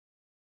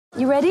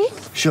You ready?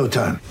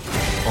 Showtime.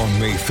 On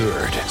May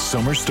 3rd,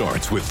 summer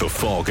starts with The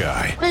Fall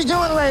Guy. Let's do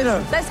it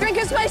later. Let's drink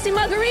a spicy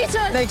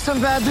margarita. Make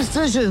some bad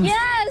decisions.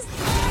 Yes!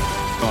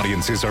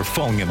 Audiences are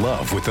falling in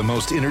love with the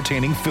most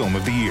entertaining film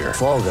of the year.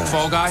 Fall Guy.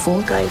 Fall Guy?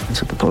 Fall guy.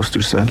 That's what the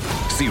poster said.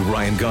 See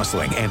Ryan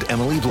Gosling and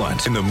Emily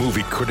Blunt in the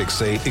movie critics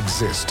say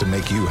exists to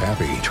make you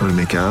happy. Trying to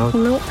make it out?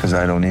 Nope. Because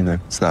I don't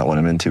either. It's not what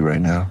I'm into right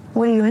now.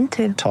 What are you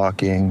into?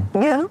 Talking.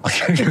 Yeah.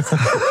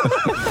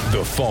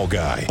 The Fall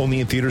Guy.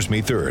 Only in theaters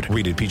May 3rd.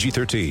 Rated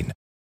PG-13.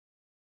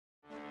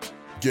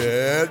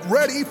 Get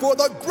ready for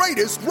the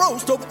greatest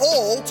roast of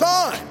all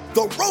time.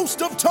 The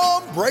Roast of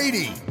Tom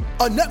Brady.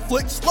 A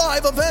Netflix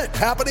live event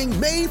happening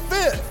May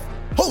 5th.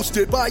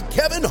 Hosted by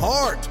Kevin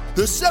Hart.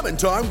 The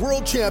 7-time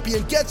world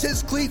champion gets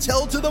his cleats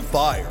held to the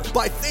fire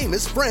by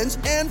famous friends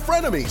and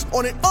frenemies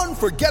on an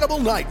unforgettable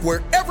night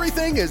where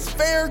everything is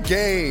fair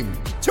game.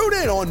 Tune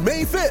in on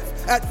May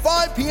 5th at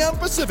 5 p.m.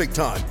 Pacific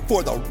time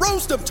for the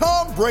Roast of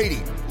Tom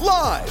Brady.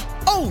 Live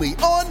only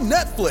on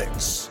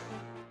Netflix.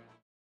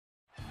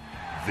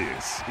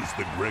 This is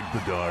the Greg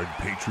Bedard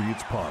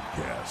Patriots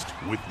Podcast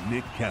with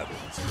Nick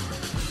Cavins.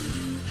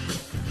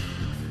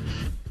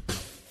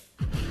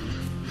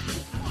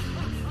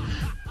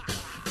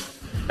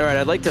 All right,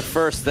 I'd like to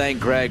first thank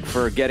Greg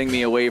for getting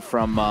me away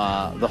from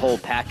the whole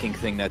packing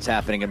thing that's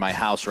happening in my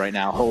house right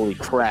now. Holy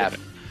crap.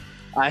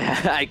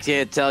 I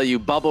can't tell you.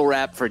 Bubble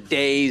wrap for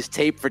days,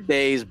 tape for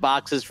days,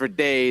 boxes for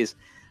days.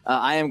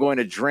 I am going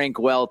to drink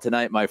well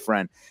tonight, my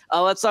friend.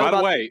 Let's talk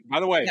about. By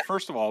the way, Yeah.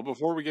 first of all,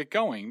 before we get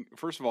going,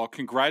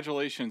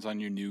 congratulations on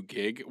your new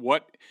gig.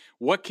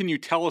 What can you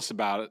tell us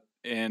about it?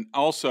 And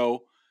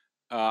also,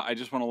 I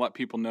just want to let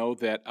people know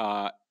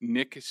that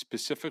Nick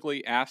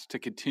specifically asked to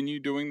continue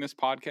doing this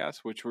podcast,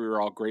 which we were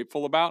all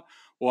grateful about.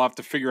 We'll have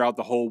to figure out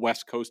the whole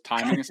West Coast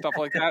timing and stuff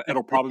like that.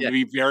 It'll probably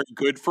be very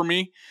good for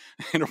me.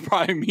 It'll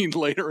probably mean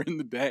later in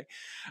the day.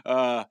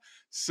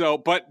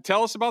 But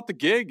tell us about the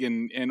gig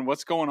and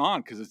what's going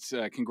on, because it's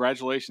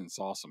congratulations. It's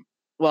awesome.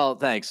 Well,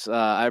 thanks.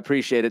 I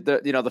appreciate it.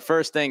 The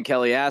first thing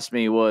Kelly asked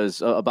me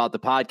was about the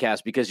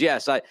podcast, because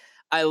yes,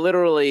 I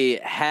literally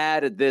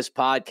had this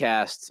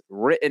podcast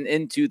written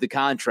into the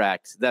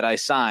contract that I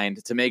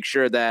signed to make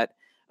sure that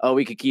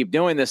we could keep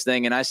doing this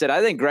thing. And I said,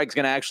 I think Greg's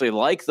going to actually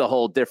like the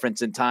whole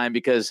difference in time,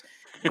 because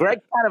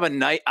Greg's kind of a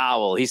night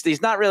owl.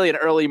 He's not really an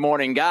early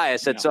morning guy. I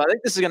said, So I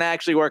think this is going to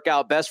actually work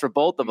out best for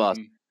both of us.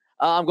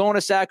 I'm going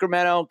to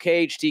Sacramento,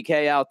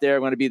 KHTK out there.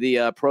 I'm going to be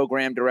the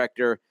program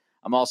director.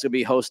 I'm also going to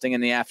be hosting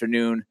in the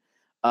afternoon.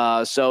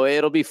 So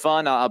it'll be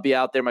fun. I'll be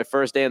out there. My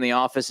first day in the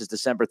office is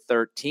December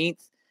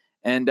 13th.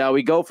 And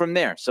we go from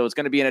there. So it's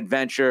going to be an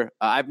adventure.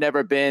 I've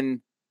never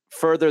been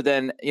further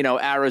than,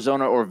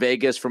 Arizona or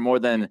Vegas for more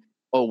than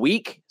a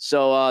week.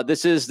 So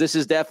this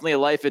is definitely a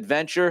life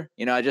adventure.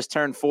 I just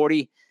turned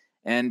 40,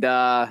 and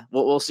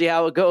we'll see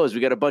how it goes.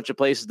 We got a bunch of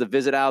places to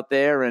visit out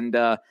there, and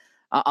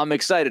I'm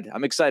excited.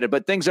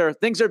 But things are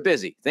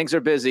busy. Things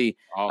are busy.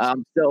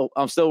 Awesome.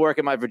 I'm still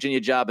working my Virginia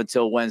job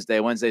until Wednesday.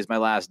 Wednesday's my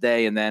last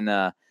day, and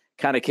then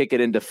kind of kick it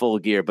into full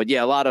gear. But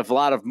yeah, a lot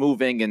of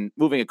moving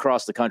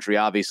across the country,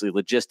 obviously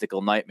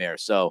logistical nightmare.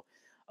 So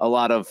a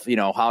lot of,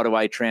 how do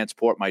I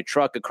transport my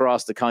truck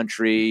across the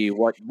country?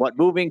 What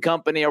moving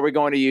company are we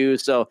going to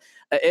use? So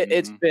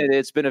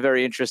it's been a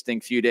very interesting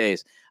few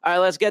days. All right,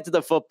 let's get to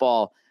the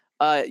football.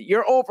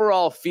 Your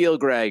overall feel,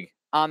 Greg,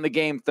 on the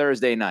game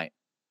Thursday night.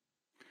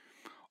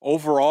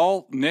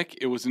 Overall, Nick,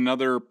 it was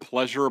another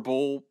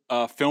pleasurable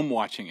film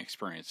watching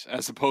experience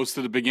as opposed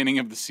to the beginning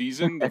of the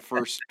season. The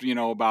first,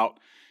 about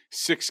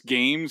 6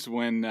 games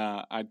when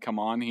I'd come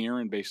on here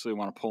and basically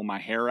want to pull my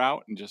hair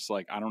out and just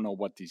I don't know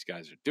what these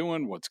guys are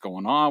doing, what's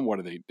going on, what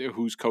do they do,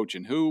 who's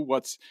coaching who,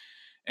 it's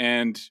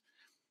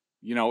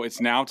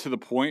now to the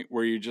point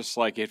where you're just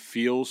it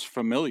feels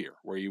familiar,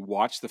 where you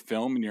watch the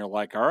film and you're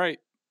like, all right,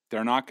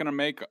 they're not going to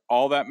make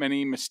all that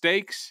many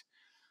mistakes.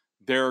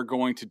 They're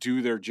going to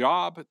do their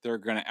job. They're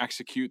going to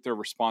execute their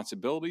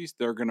responsibilities.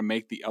 They're going to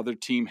make the other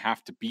team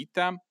have to beat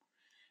them.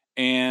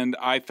 And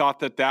I thought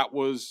that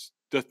was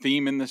the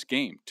theme in this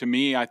game. To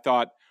me, I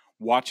thought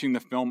watching the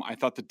film, I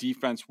thought the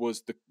defense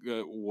was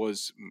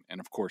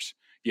and of course,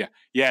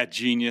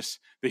 genius.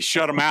 They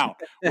shut them out.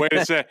 Wait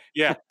a sec.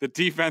 Yeah, the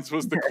defense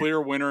was the clear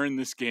winner in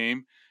this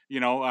game.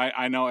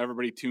 I know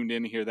everybody tuned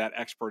in to hear that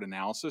expert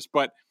analysis,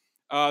 but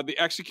the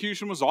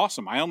execution was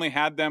awesome. I only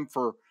had them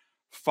for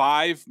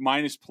 5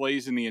 minus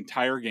plays in the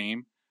entire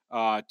game,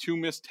 2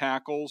 missed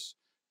tackles,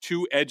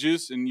 2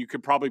 edges, and you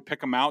could probably pick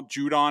them out.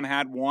 Judon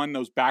had one,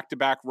 those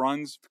back-to-back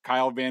runs.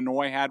 Kyle Van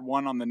Noy had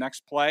one on the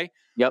next play.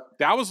 Yep.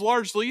 That was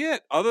largely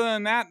it. Other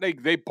than that,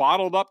 they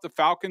bottled up the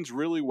Falcons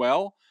really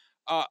well.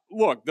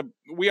 Look,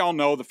 we all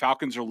know the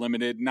Falcons are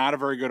limited, not a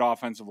very good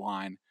offensive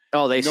line.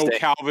 Oh, they no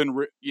stink.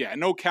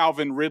 No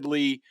Calvin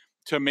Ridley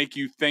to make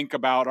you think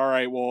about, all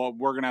right, well,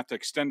 we're going to have to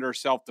extend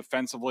ourselves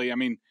defensively. I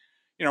mean,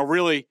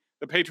 really,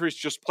 the Patriots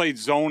just played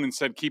zone and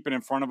said, keep it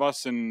in front of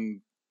us, and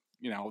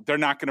they're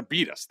not going to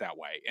beat us that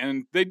way.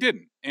 And they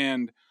didn't.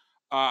 And,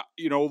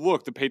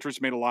 look, the Patriots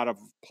made a lot of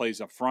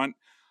plays up front,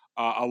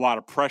 a lot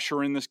of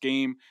pressure in this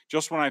game.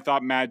 Just when I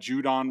thought Matt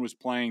Judon was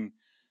playing,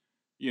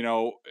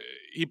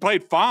 he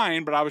played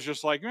fine, but I was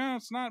just like,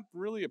 it's not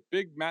really a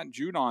big Matt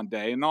Judon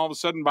day. And all of a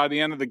sudden, by the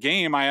end of the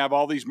game, I have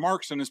all these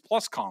marks in his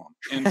plus column.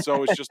 And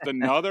so it's just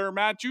another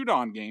Matt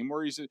Judon game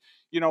where he's,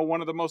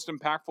 one of the most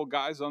impactful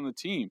guys on the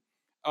team.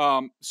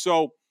 I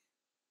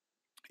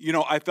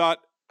thought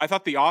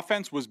the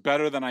offense was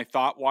better than I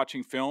thought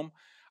watching film.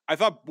 I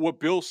thought what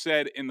Bill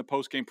said in the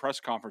post-game press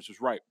conference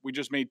was right. We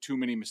just made too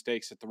many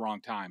mistakes at the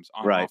wrong times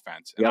on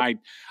offense. And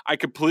I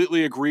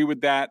completely agree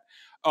with that.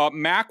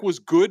 Mac was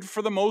good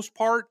for the most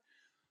part.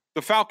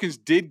 The Falcons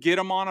did get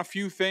him on a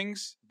few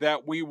things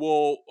that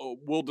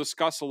we'll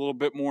discuss a little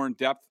bit more in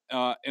depth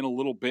in a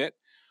little bit.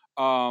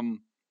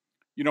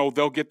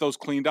 They'll get those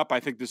cleaned up.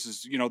 I think this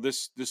is,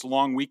 this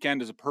long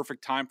weekend is a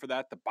perfect time for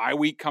that. The bye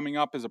week coming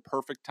up is a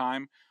perfect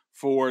time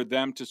for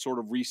them to sort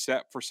of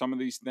reset for some of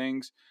these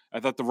things.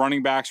 I thought the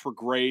running backs were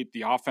great.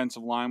 The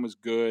offensive line was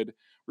good.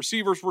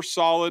 Receivers were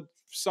solid.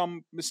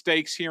 Some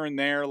mistakes here and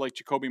there, like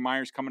Jacoby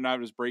Myers coming out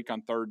of his break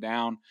on third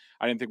down,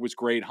 I didn't think was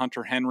great.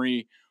 Hunter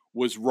Henry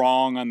was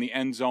wrong on the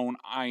end zone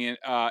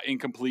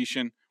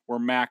incompletion where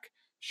Mac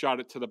shot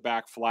it to the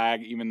back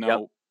flag, even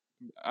though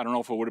I don't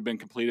know if it would have been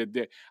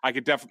completed.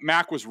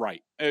 Mac was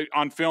right.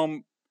 On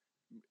film,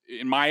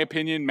 in my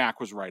opinion, Mac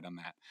was right on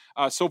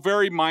that. So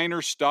very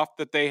minor stuff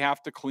that they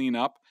have to clean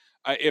up.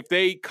 If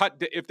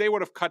they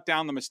would have cut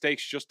down the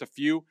mistakes just a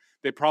few,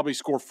 they'd probably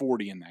score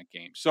 40 in that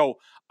game. So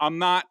I'm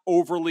not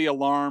overly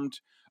alarmed,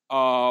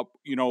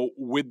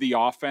 with the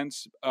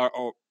offense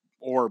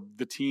or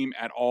the team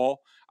at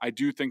all. I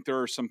do think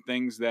there are some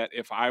things that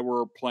if I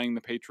were playing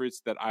the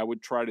Patriots that I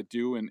would try to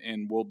do,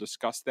 and we'll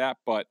discuss that.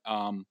 But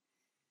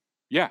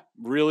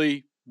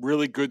really,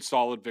 really good,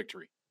 solid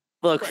victory.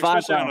 Look,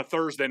 especially on a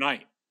Thursday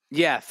night.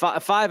 Yeah,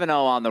 5-0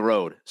 on the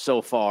road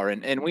so far,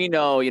 and we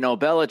know,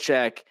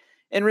 Belichick.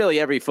 And really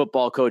every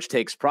football coach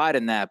takes pride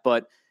in that.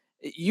 But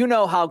you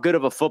know how good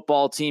of a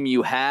football team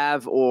you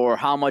have or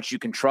how much you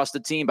can trust the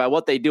team by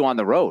what they do on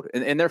the road.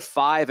 And they're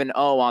 5-0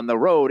 on the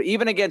road.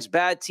 Even against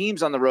bad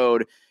teams on the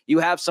road, you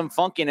have some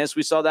funkiness.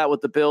 We saw that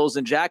with the Bills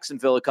in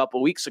Jacksonville a couple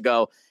weeks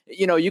ago.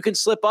 You can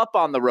slip up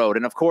on the road.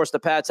 And, of course, the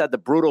Pats had the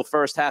brutal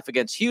first half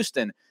against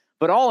Houston.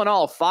 But all in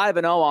all,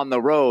 5-0 on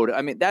the road,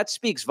 I mean, that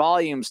speaks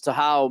volumes to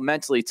how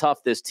mentally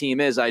tough this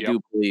team is, I do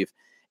believe.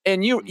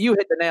 And you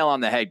hit the nail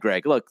on the head,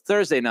 Greg. Look,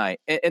 Thursday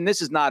night, and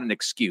this is not an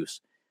excuse,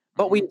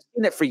 but we've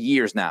seen it for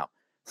years now.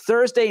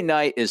 Thursday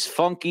night is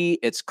funky.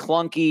 It's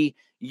clunky.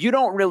 You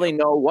don't really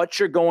know what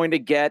you're going to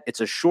get. It's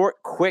a short,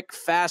 quick,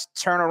 fast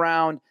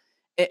turnaround.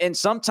 And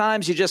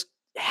sometimes you just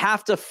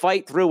have to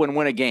fight through and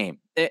win a game.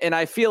 And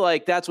I feel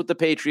like that's what the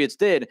Patriots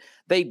did.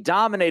 They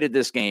dominated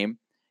this game.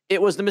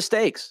 It was the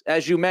mistakes.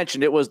 As you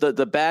mentioned, it was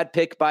the bad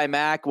pick by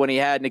Mac when he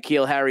had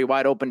N'Keal Harry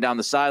wide open down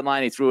the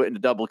sideline. He threw it into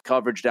double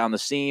coverage down the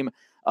seam.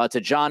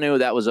 To Jonnu,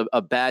 that was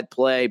a bad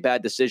play,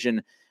 bad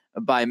decision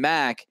by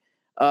Mac.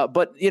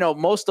 But,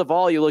 most of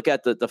all, you look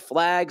at the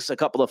flags, a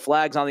couple of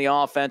flags on the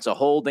offense, a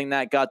holding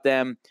that got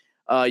them.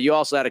 You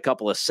also had a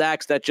couple of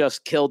sacks that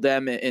just killed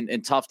them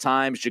in tough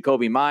times.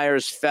 Jacoby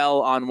Myers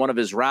fell on one of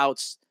his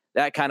routes.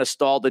 That kind of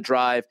stalled the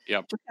drive.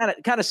 Yep.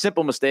 Kind of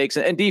simple mistakes.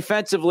 And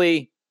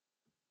defensively,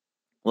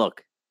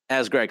 look,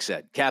 as Greg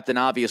said, Captain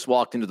Obvious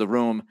walked into the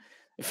room.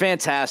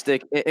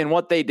 Fantastic. And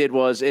what they did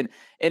was, and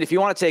if you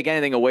want to take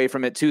anything away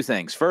from it, two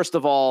things. First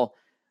of all,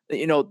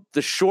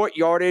 the short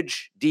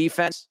yardage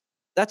defense,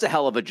 that's a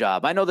hell of a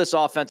job. I know this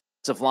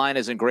offensive line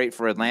isn't great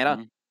for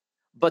Atlanta,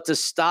 but to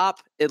stop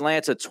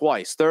Atlanta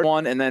twice, third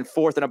one and then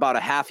fourth and about a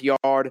half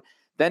yard,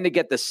 then to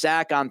get the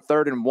sack on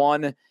 3rd and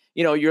 1,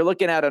 you're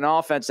looking at an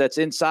offense that's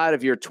inside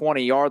of your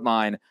 20-yard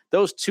line.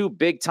 Those two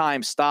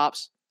big-time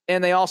stops,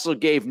 and they also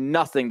gave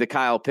nothing to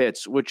Kyle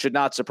Pitts, which should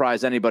not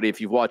surprise anybody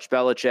if you've watched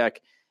Belichick.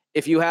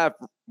 If you have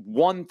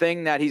one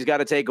thing that he's got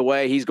to take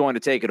away, he's going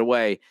to take it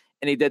away.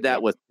 And he did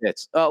that with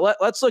Pitts.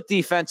 Let's look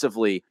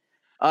defensively.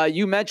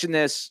 You mentioned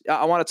this.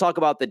 I want to talk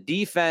about the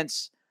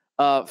defense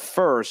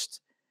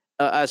first,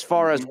 as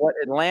far as what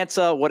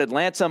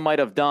Atlanta might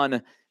have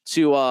done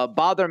to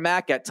bother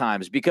Mac at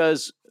times.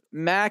 Because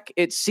Mac,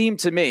 it seemed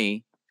to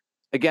me,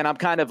 again, I'm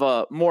kind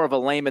of more of a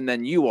layman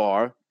than you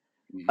are.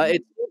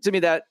 It seemed to me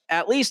that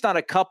at least on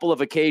a couple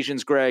of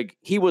occasions, Greg,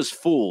 he was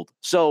fooled.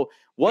 So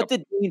what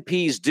did Dean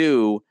Pease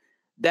do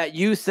that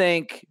you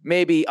think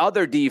maybe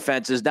other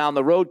defenses down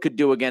the road could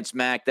do against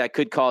Mac that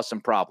could cause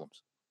some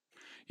problems?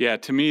 Yeah,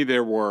 to me,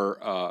 there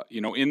were,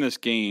 in this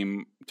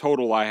game,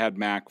 total, I had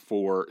Mac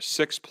for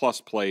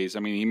 6+ plays.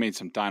 I mean, he made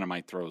some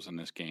dynamite throws in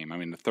this game. I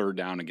mean, the third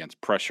down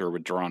against pressure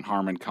with Jaron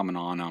Harmon coming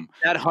on him.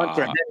 That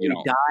Hunter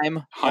Henry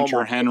dime.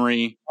 Hunter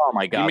Henry. Oh,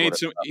 my God.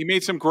 He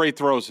made some great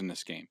throws in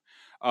this game.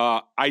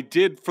 I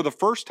did for the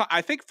first time,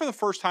 I think for the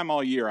first time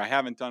all year, I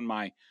haven't done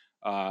my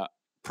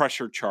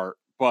pressure chart,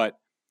 but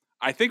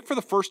I think for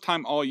the first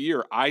time all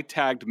year, I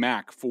tagged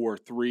Mac for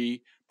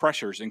 3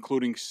 pressures,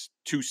 including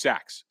 2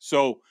 sacks.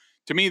 So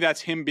to me,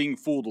 that's him being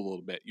fooled a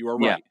little bit. You are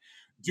right.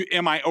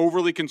 Am I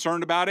overly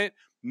concerned about it?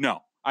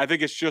 No. I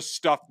think it's just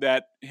stuff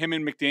that him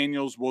and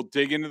McDaniels will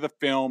dig into the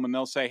film and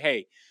they'll say,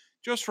 hey,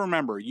 just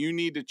remember, you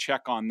need to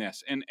check on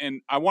this. And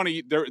I want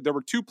to, there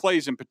were 2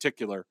 plays in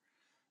particular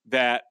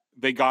that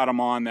they got him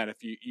on, that if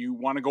you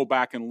want to go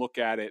back and look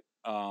at it,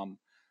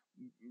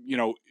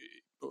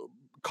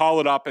 call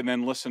it up and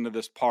then listen to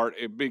this part,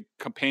 a big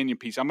companion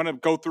piece. I'm going to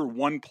go through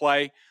one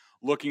play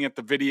looking at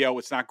the video.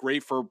 It's not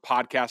great for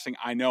podcasting,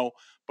 I know,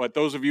 but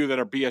those of you that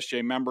are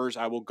BSJ members,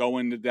 I will go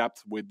into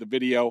depth with the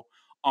video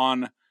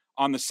on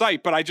the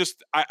site. But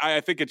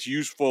I think it's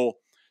useful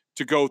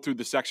to go through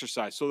this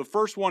exercise. So the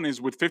first one is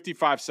with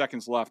 55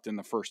 seconds left in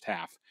the first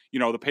half.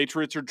 The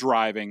Patriots are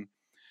driving.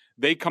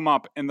 They come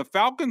up, and the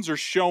Falcons are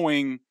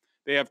showing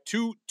they have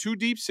two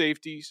deep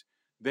safeties.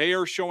 They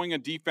are showing a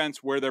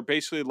defense where they're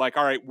basically like,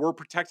 all right, we're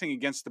protecting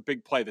against the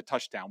big play, the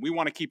touchdown. We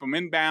want to keep them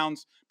in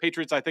bounds.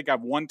 Patriots, I think,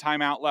 have one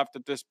timeout left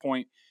at this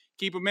point.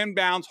 Keep them in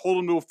bounds, hold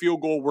them to a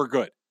field goal. We're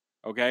good.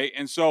 Okay.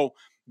 And so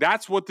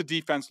that's what the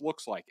defense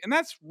looks like. And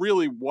that's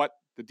really what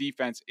the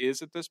defense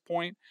is at this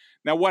point.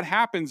 Now, what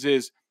happens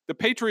is the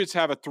Patriots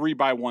have a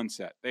 3-by-1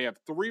 set. They have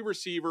 3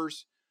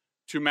 receivers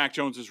to Mac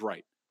Jones's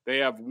right. They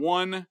have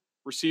 1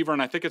 receiver,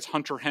 and I think it's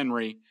Hunter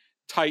Henry,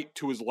 tight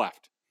to his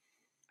left.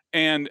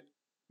 And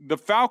the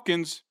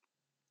Falcons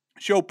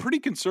show pretty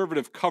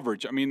conservative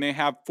coverage. I mean, they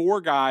have 4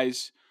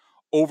 guys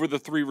over the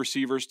 3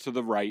 receivers to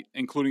the right,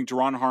 including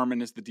Duron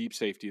Harmon as the deep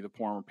safety, the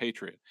former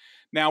Patriot.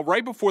 Now,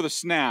 right before the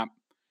snap,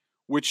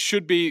 which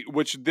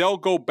they'll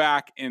go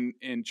back and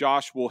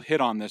Josh will hit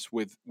on this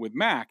with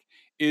Mac,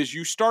 is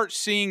you start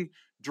seeing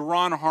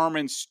Duron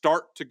Harmon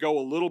start to go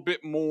a little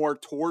bit more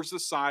towards the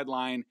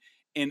sideline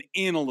and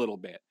in a little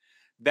bit.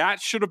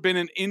 That should have been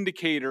an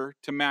indicator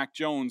to Mac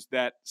Jones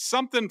that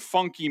something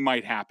funky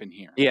might happen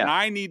here. Yeah. And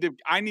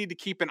I need to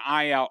keep an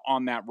eye out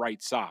on that right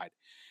side.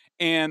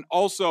 And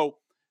also,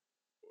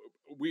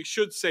 we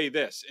should say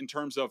this in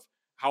terms of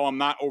how I'm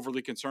not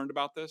overly concerned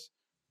about this.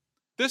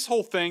 This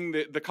whole thing,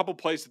 the couple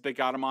plays that they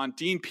got him on,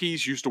 Dean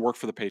Pease used to work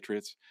for the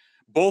Patriots.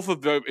 Both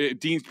of the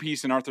Dean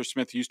Pease and Arthur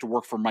Smith used to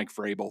work for Mike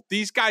Vrabel.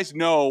 These guys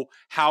know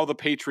how the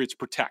Patriots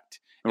protect.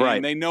 Right.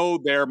 And they know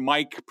their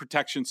Mike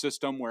protection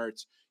system where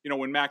it's,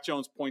 when Mac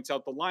Jones points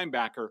out the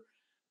linebacker,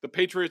 the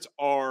Patriots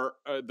are,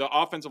 the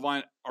offensive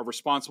line are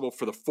responsible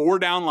for the 4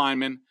 down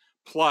linemen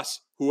plus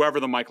whoever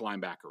the Mike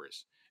linebacker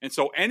is. And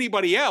so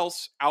anybody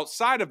else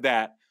outside of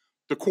that,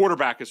 the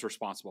quarterback is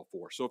responsible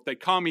for. So if they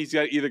come, he's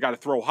either got to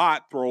throw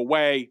hot, throw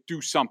away,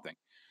 do something.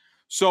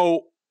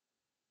 So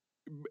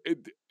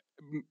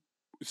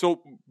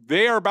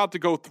they are about to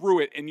go through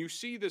it, and you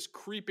see this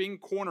creeping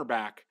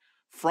cornerback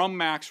from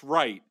Mac's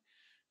right,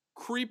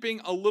 creeping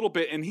a little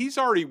bit, and he's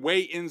already way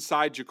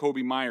inside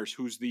Jakobi Meyers,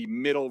 who's the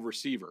middle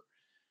receiver.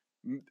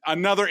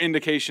 Another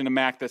indication to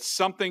Mac that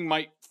something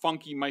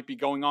funky might be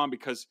going on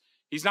because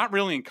he's not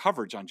really in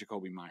coverage on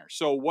Jakobi Meyers.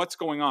 So what's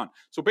going on?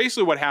 So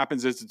basically what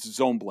happens is it's a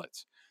zone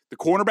blitz. The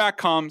cornerback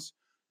comes,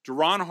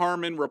 Duron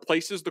Harmon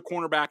replaces the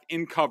cornerback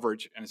in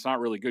coverage, and it's not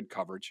really good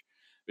coverage.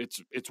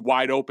 It's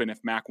wide open if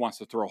Mac wants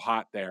to throw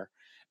hot there.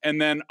 And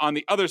then on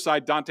the other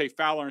side, Dante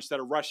Fowler, instead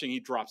of rushing, he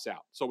drops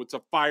out. So it's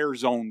a fire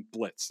zone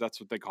blitz. That's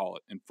what they call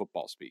it in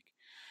football speak.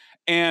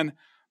 And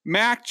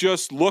Mac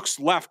just looks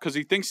left because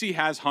he thinks he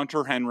has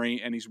Hunter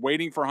Henry, and he's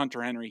waiting for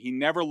Hunter Henry. He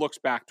never looks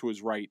back to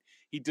his right.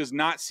 He does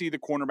not see the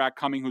cornerback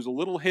coming, who's a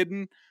little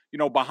hidden,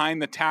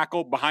 behind the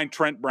tackle, behind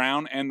Trent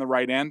Brown and the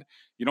right end.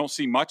 You don't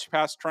see much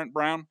past Trent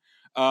Brown.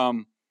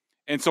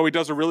 And so he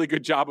does a really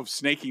good job of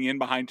snaking in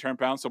behind Trent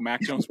Brown, so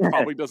Mac Jones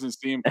probably doesn't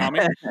see him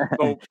coming.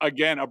 So,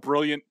 again, a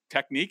brilliant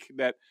technique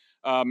that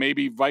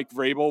maybe Mike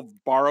Vrabel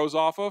borrows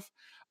off of.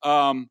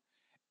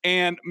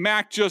 And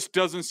Mac just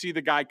doesn't see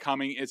the guy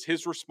coming. It's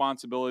his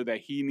responsibility that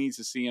he needs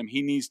to see him.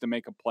 He needs to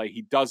make a play.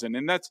 He doesn't.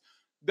 And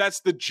that's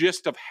the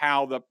gist of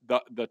how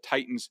the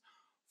Titans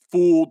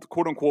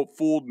quote-unquote,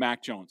 fooled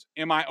Mac Jones.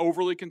 Am I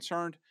overly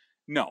concerned?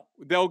 No.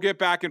 They'll get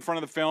back in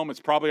front of the film. It's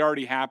probably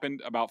already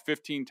happened about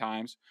 15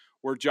 times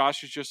where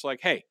Josh is just like,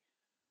 hey,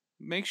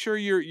 make sure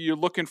you're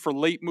looking for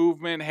late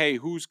movement. Hey,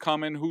 who's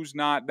coming, who's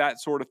not, that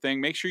sort of thing.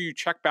 Make sure you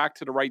check back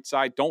to the right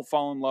side. Don't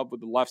fall in love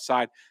with the left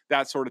side,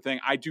 that sort of thing.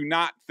 I do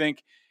not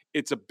think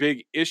it's a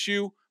big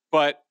issue,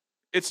 but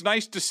it's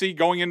nice to see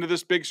going into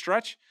this big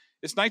stretch.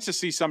 It's nice to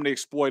see somebody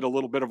exploit a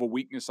little bit of a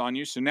weakness on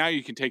you, so now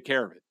you can take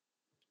care of it.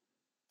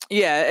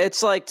 Yeah,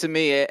 it's like, to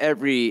me,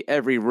 every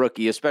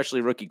rookie, especially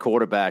rookie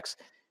quarterbacks,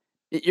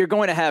 you're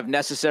going to have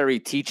necessary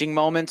teaching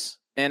moments.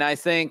 And I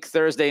think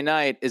Thursday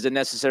night is a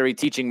necessary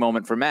teaching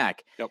moment for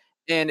Mac. Yep.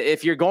 And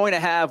if you're going to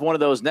have one of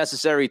those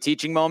necessary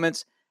teaching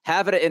moments,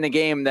 have it in a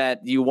game that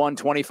you won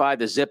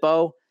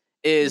 25-0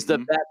 is the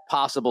best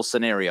possible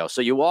scenario.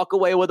 So you walk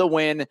away with a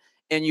win,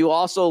 and you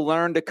also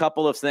learned a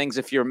couple of things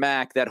if you're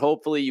Mac that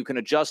hopefully you can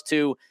adjust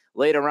to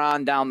later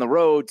on down the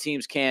road.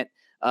 Teams can't,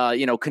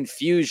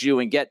 confuse you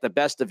and get the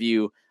best of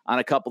you on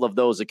a couple of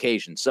those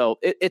occasions. So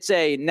it's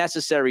a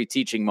necessary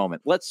teaching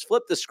moment. Let's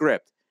flip the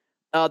script.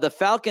 The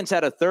Falcons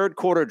had a third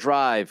quarter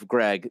drive,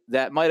 Greg,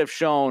 that might have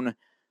shown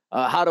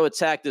how to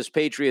attack this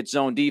Patriots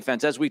zone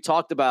defense. As we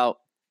talked about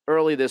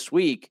early this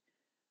week,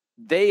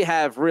 they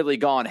have really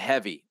gone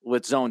heavy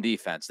with zone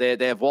defense. They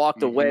have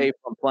walked away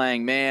from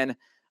playing man.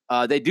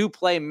 They do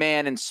play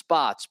man in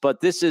spots,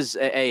 but this is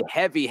a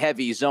heavy,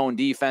 heavy zone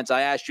defense.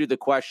 I asked you the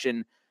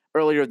question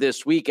earlier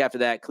this week after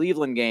that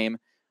Cleveland game,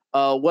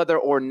 whether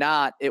or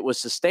not it was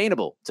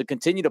sustainable to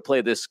continue to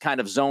play this kind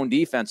of zone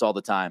defense all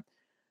the time.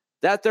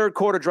 That third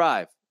quarter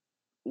drive,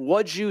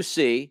 what'd you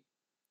see,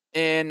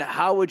 and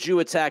how would you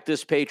attack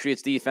this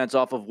Patriots defense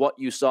off of what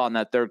you saw in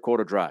that third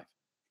quarter drive?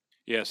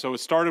 Yeah, so it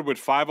started with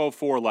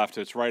 5:04 left.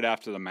 It's right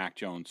after the Mac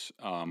Jones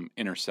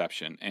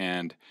interception.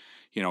 And,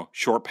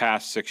 short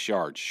pass 6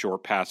 yards,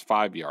 short pass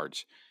 5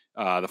 yards,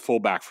 the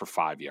fullback for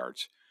 5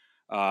 yards,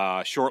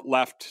 short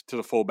left to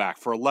the fullback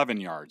for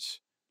 11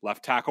 yards,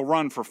 left tackle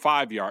run for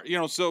 5 yards,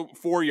 so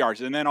 4 yards.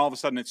 And then all of a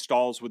sudden it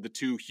stalls with the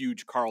 2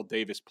 huge Carl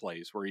Davis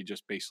plays where he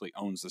just basically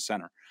owns the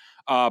center.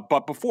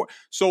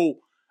 So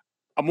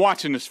I'm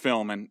watching this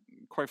film, and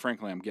quite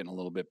frankly, I'm getting a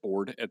little bit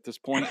bored at this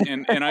point.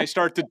 And I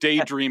start to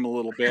daydream a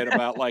little bit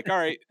about all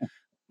right,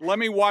 let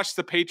me watch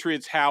the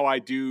Patriots how I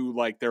do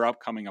their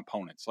upcoming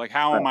opponents.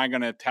 How am I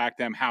going to attack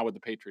them? How would the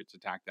Patriots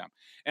attack them?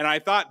 And I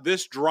thought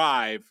this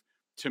drive,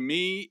 to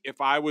me,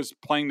 if I was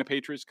playing the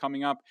Patriots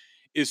coming up,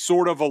 is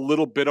sort of a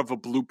little bit of a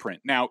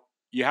blueprint. Now,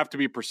 you have to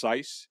be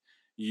precise.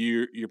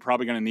 You're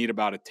probably going to need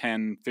about a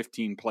 10,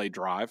 15 play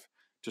drive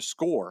to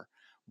score.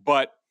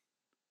 But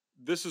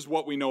this is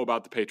what we know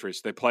about the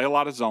Patriots. They play a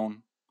lot of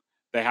zone.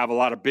 They have a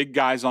lot of big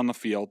guys on the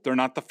field. They're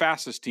not the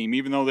fastest team,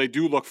 even though they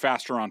do look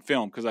faster on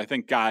film, because I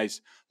think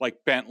guys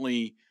like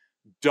Bentley,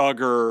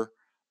 Duggar,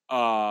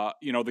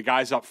 the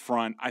guys up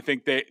front, I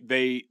think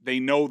they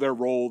know their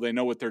role. They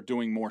know what they're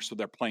doing more, so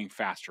they're playing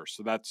faster.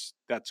 So that's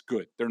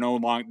good. They no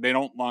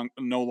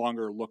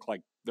longer look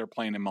like they're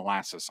playing in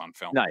molasses on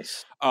film.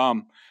 Nice.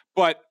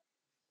 But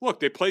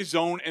look, they play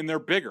zone and they're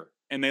bigger,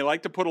 and they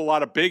like to put a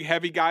lot of big,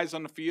 heavy guys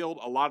on the field.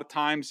 A lot of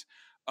times,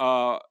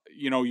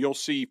 you'll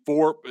see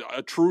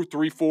a true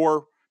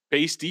 3-4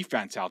 base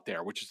defense out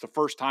there, which is the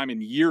first time in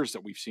years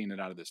that we've seen it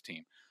out of this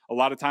team. A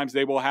lot of times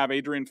they will have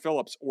Adrian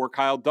Phillips or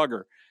Kyle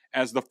Duggar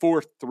as the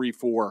fourth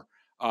 3-4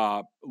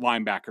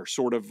 linebacker,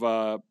 sort of,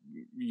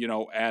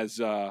 as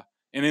an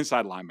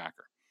inside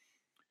linebacker.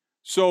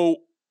 So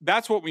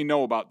that's what we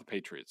know about the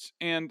Patriots.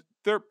 And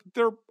they're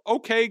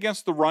okay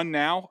against the run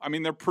now. I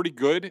mean, they're pretty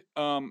good.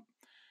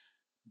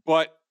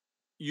 But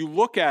you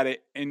look at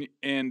it,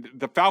 and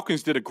the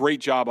Falcons did a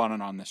great job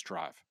on this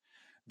drive.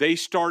 They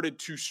started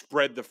to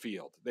spread the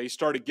field. They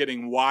started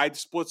getting wide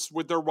splits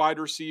with their wide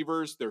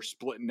receivers. They're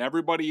splitting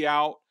everybody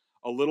out,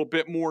 a little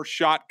bit more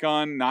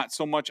shotgun, not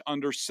so much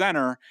under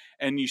center,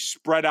 and you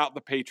spread out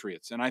the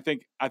Patriots. And I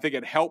think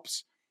it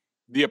helps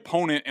the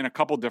opponent in a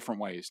couple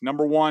different ways.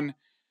 Number one,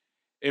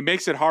 it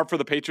makes it hard for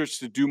the Patriots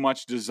to do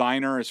much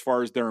designer as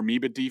far as their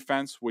amoeba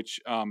defense, which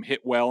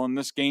hit well in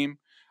this game,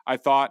 I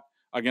thought,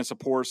 against a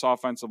porous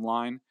offensive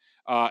line.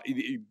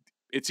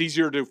 It's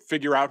easier to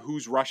figure out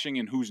who's rushing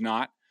and who's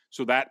not.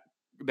 So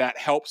that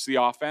helps the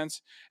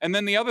offense. And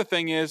then the other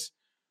thing is,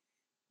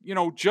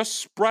 just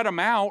spread them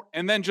out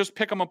and then just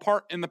pick them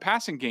apart in the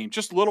passing game.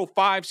 Just little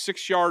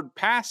 5-6 yard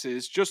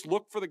passes. Just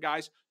look for the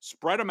guys,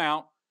 spread them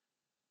out,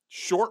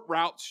 short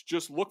routes,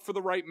 just look for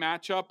the right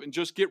matchup and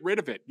just get rid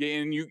of it.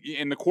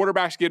 And the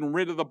quarterback's getting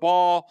rid of the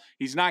ball.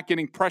 He's not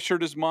getting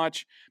pressured as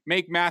much.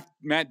 Make Matt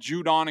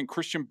Judon and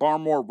Christian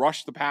Barmore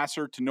rush the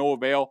passer to no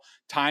avail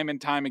time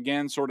and time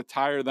again, sort of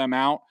tire them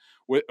out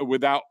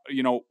without,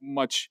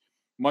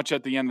 much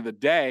at the end of the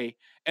day.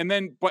 And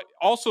then, but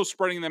also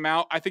spreading them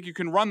out, I think you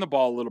can run the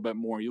ball a little bit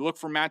more. You look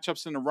for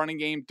matchups in the running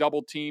game,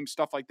 double team,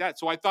 stuff like that.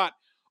 So I thought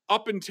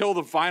up until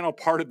the final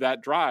part of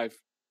that drive,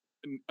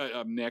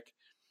 Nick,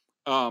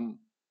 the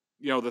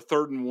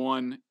 3rd and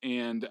 1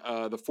 and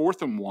the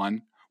 4th and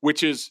 1,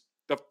 which is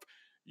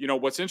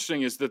what's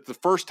interesting is that the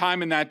first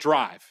time in that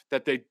drive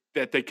that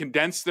they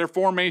condensed their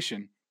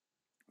formation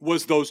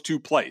was those 2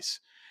 plays,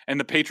 and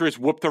the Patriots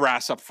whooped their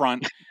ass up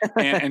front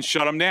and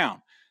shut them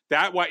down.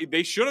 That way,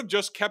 they should have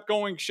just kept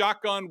going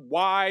shotgun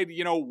wide,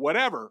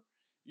 whatever,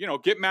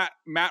 get Matt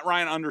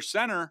Ryan under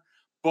center,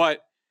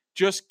 but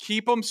just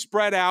keep them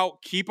spread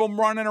out, keep them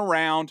running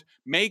around,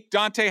 make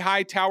Dante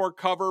Hightower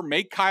cover,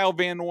 make Kyle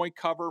Van Noy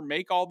cover,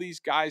 make all these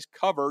guys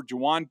cover,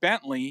 Juwan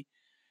Bentley,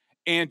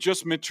 and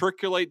just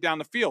matriculate down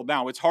the field.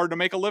 Now, it's hard to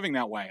make a living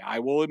that way. I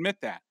will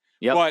admit that.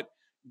 Yep. But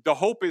the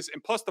hope is,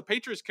 and plus the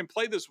Patriots can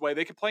play this way.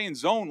 They can play in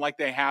zone like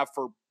they have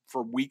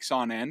for weeks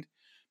on end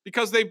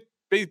because they've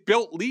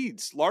built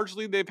leads.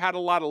 Largely, they've had a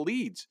lot of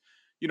leads.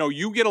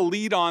 You get a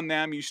lead on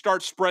them, you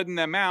start spreading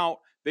them out,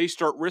 they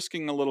start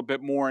risking a little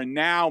bit more, and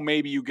now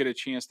maybe you get a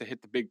chance to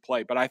hit the big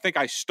play. But I think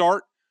I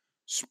start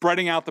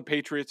spreading out the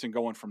Patriots and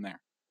going from there.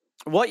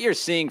 What you're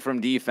seeing from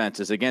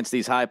defenses against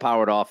these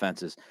high-powered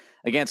offenses,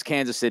 against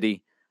Kansas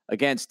City,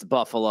 against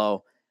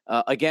Buffalo,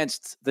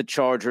 against the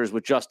Chargers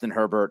with Justin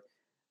Herbert,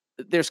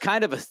 there's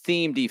kind of a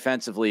theme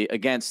defensively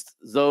against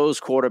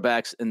those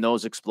quarterbacks and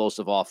those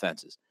explosive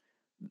offenses.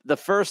 The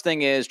first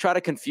thing is try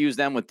to confuse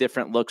them with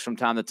different looks from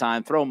time to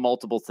time, throw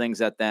multiple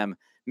things at them,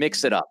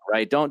 mix it up,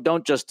 right?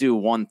 Don't just do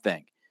one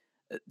thing.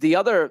 The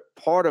other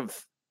part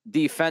of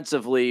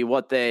defensively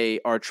what they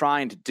are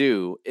trying to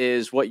do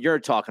is what you're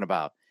talking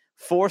about.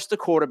 Force the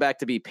quarterback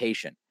to be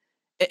patient.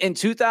 In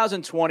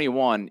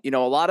 2021, a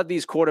lot of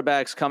these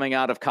quarterbacks coming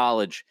out of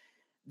college,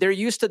 they're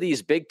used to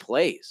these big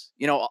plays.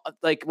 You know,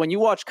 like when you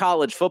watch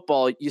college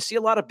football, you see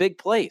a lot of big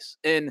plays,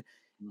 and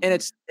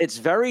it's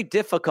very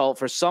difficult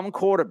for some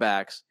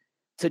quarterbacks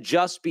to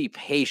just be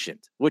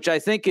patient, which I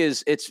think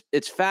is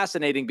it's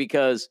fascinating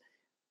because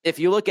if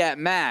you look at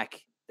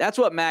Mac, that's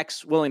what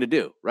Mac's willing to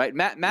do, right?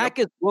 Mac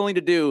is willing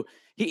to do.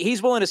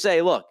 He's willing to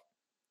say, look,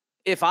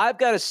 if I've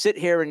got to sit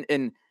here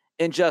and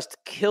just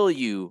kill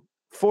you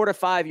 4 to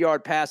 5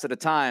 yard pass at a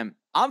time,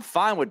 I'm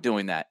fine with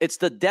doing that. It's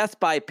the death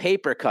by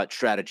paper cut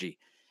strategy.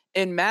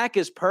 And Mac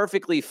is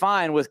perfectly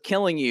fine with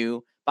killing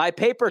you by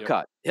paper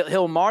cut.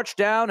 He'll march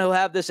down. He'll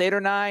have this 8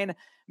 or 9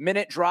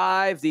 minute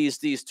drive,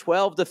 these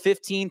 12 to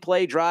 15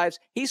 play drives.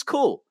 He's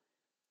cool.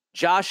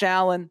 Josh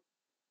Allen,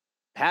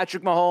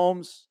 Patrick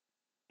Mahomes,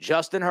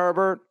 Justin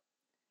Herbert,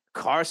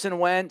 Carson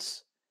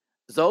Wentz,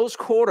 those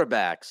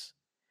quarterbacks,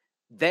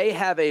 they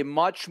have a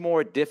much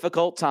more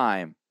difficult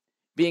time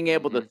being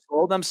able to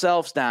slow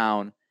themselves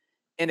down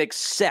and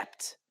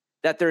accept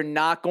that they're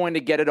not going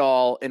to get it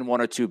all in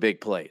 1 or 2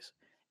 big plays.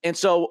 And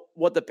so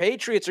what the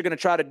Patriots are going to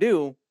try to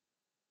do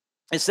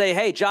is say,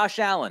 hey, Josh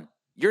Allen,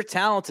 you're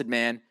talented,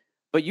 man,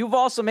 but you've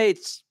also made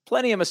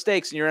plenty of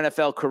mistakes in your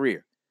NFL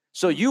career.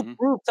 So you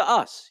prove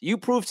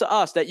to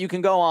us that you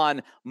can go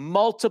on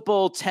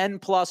multiple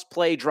 10-plus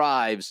play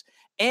drives.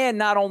 And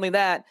not only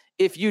that,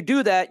 if you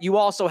do that, you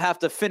also have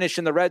to finish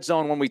in the red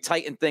zone when we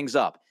tighten things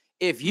up.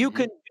 If you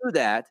can do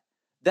that,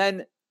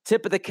 then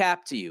tip of the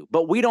cap to you.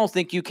 But we don't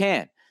think you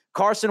can.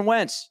 Carson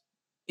Wentz,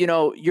 you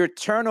know, your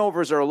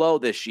turnovers are low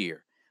this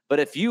year. But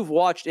if you've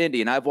watched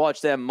Indy, and I've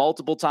watched them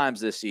multiple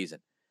times this season,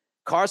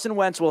 Carson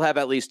Wentz will have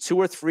at least 2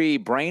 or 3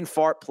 brain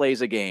fart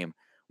plays a game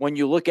when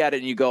you look at it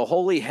and you go,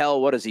 holy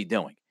hell, what is he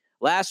doing?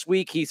 Last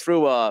week, he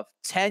threw a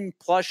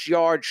 10-plus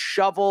yard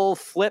shovel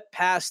flip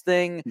pass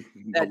thing.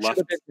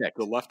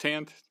 The left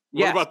hand?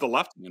 What about the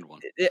left hand one?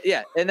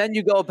 Yeah. And then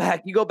you go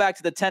back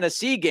to the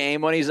Tennessee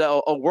game when he's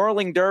a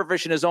whirling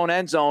dervish in his own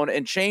end zone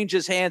and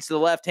changes hands to the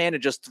left hand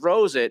and just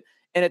throws it,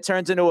 and it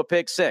turns into a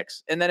pick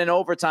 6. And then in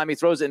overtime, he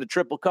throws it into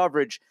triple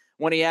coverage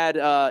when he had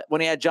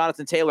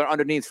Jonathan Taylor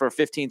underneath for a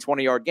 15,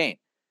 20-yard gain.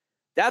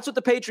 That's what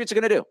the Patriots are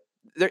going to do.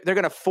 They're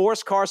going to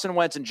force Carson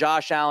Wentz and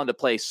Josh Allen to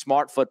play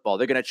smart football.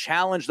 They're going to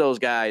challenge those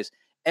guys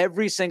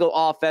every single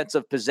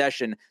offensive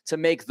possession to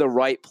make the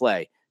right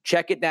play.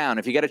 Check it down.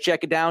 If you got to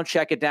check it down,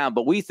 check it down.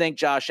 But we think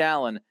Josh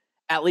Allen,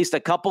 at least a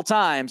couple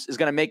times, is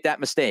going to make that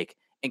mistake.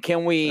 And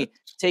can we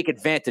take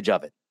advantage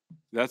of it?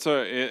 That's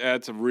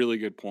a really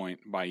good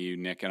point by you,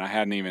 Nick. And I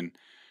hadn't even,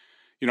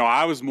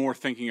 I was more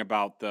thinking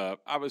about the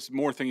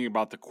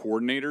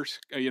coordinators,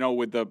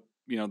 with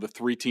the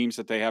 3 teams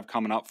that they have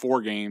coming up,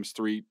 4 games,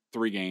 3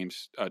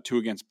 games, 2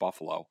 against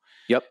Buffalo.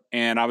 Yep.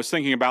 And I was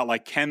thinking about,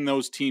 like, can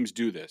those teams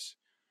do this?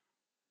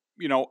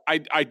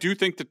 I do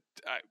think that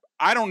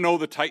I don't know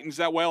the Titans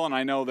that well, and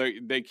I know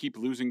they keep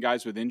losing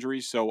guys with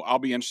injuries, so I'll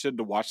be interested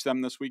to watch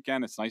them this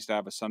weekend. It's nice to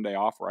have a Sunday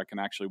off where I can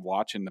actually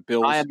watch. And the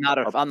Bills, I'm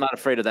not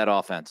afraid of that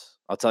offense.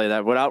 I'll tell you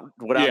that. Without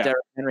Derrick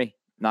Henry,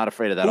 not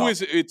afraid of that.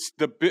 It's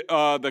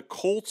the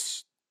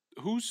Colts.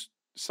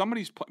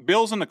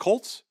 Bills and the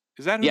Colts.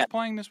 Is that who's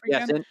playing this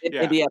weekend?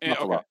 Yes, Indiana,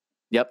 Buffalo. Okay.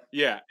 Yep.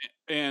 Yeah,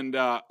 and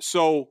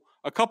so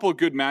a couple of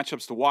good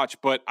matchups to watch,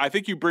 but I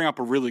think you bring up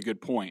a really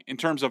good point in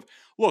terms of,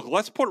 look,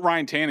 let's put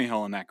Ryan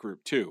Tannehill in that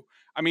group too.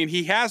 I mean,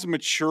 he has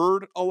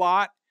matured a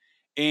lot,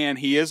 and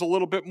he is a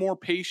little bit more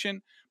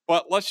patient,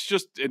 but let's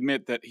just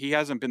admit that he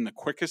hasn't been the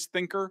quickest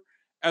thinker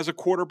as a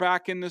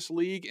quarterback in this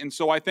league. And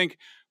so I think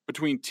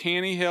between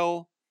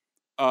Tannehill,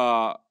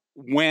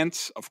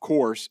 Wentz, of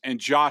course, and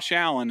Josh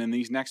Allen in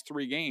these next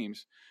 3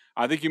 games,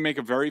 I think you make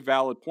a very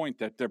valid point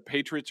that the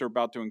Patriots are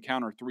about to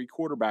encounter 3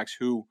 quarterbacks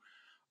who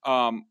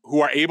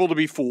are able to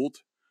be fooled,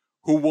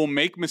 who will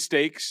make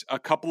mistakes, a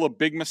couple of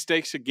big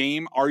mistakes a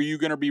game. Are you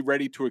going to be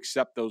ready to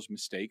accept those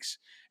mistakes?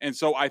 And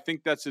so I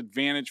think that's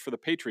advantage for the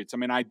Patriots. I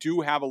mean, I do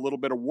have a little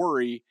bit of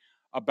worry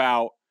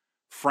about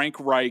Frank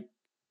Reich,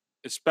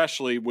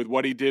 especially with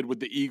what he did with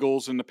the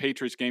Eagles in the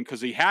Patriots game,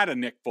 because he had a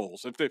Nick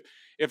Foles.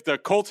 If the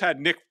Colts had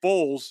Nick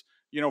Foles,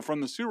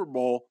 from the Super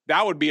Bowl,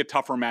 that would be a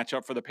tougher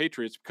matchup for the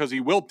Patriots because he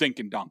will dink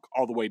and dunk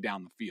all the way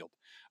down the field.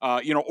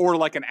 Or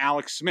like an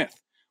Alex Smith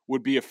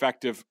would be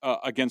effective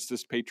against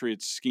this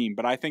Patriots scheme.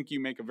 But I think you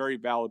make a very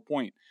valid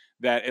point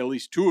that at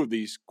least 2 of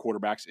these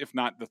quarterbacks, if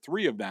not the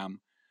 3 of them,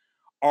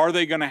 are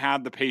they going to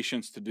have the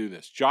patience to do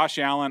this? Josh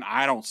Allen,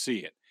 I don't see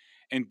it.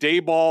 And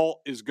Daboll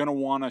is going to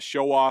want to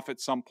show off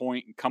at some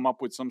point and come up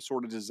with some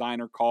sort of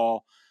designer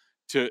call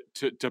to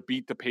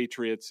beat the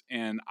Patriots.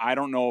 And I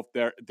don't know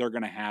if they're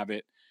going to have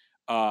it.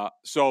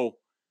 So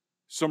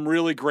some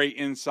really great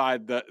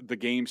inside the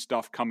game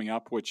stuff coming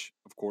up, which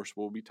of course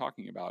we'll be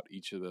talking about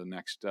each of the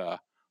next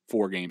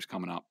 4 games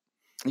coming up.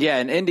 Yeah,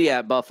 and Indy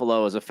at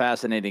Buffalo is a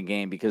fascinating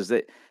game because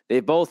they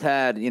both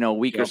had,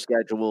 weaker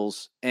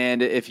schedules.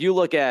 And if you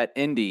look at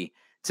Indy,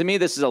 to me,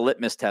 this is a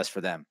litmus test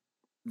for them.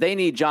 They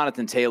need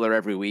Jonathan Taylor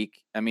every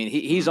week. I mean,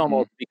 he's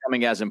almost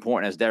becoming as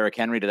important as Derrick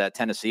Henry to that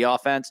Tennessee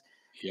offense.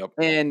 Yep.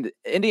 And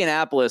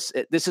Indianapolis,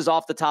 this is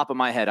off the top of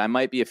my head. I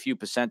might be a few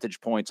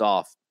percentage points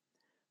off.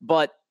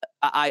 But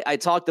I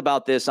talked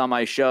about this on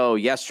my show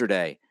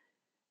yesterday.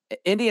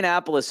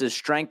 Indianapolis's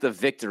strength of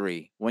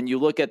victory, when you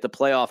look at the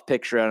playoff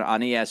picture on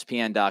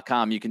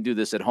ESPN.com, you can do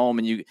this at home,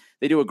 and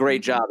they do a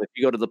great job. If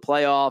you go to the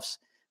playoffs,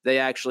 they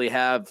actually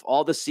have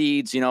all the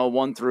seeds,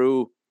 1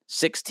 through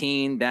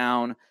 16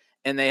 down,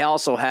 and they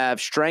also have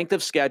strength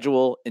of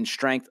schedule and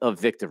strength of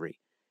victory.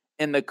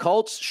 And the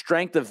Colts'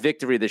 strength of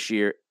victory this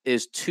year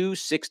is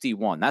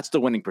 261. That's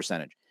the winning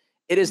percentage.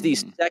 It is the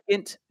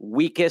second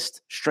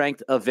weakest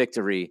strength of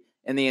victory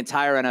in the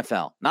entire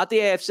NFL, not the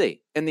AFC,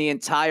 in the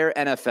entire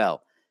NFL.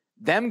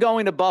 Them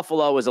going to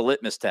Buffalo is a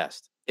litmus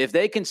test. If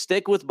they can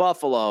stick with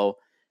Buffalo,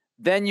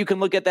 then you can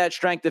look at that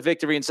strength of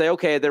victory and say,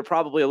 okay, they're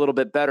probably a little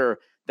bit better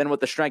than what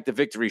the strength of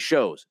victory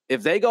shows.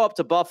 If they go up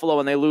to Buffalo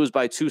and they lose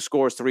by 2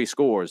 scores, 3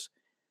 scores,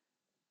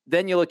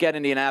 then you look at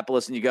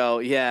Indianapolis and you go,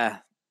 yeah,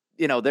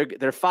 they're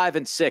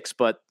 5-6,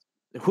 but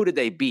who did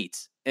they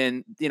beat?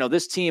 And,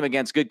 this team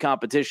against good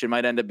competition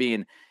might end up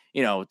being,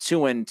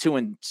 2-7,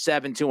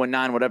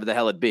 2-9, whatever the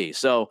hell it be.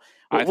 So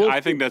I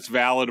think that's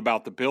valid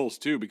about the Bills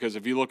too, because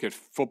if you look at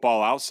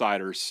Football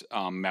Outsiders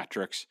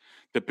metrics,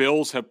 the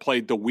Bills have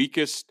played the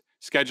weakest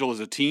schedule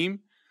as a team.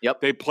 Yep.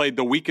 They played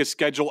the weakest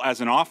schedule as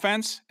an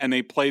offense, and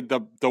they played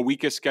the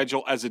weakest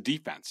schedule as a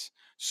defense.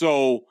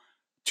 So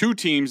 2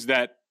 teams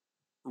that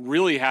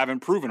really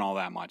haven't proven all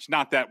that much.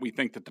 Not that we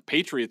think that the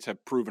Patriots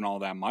have proven all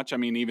that much. I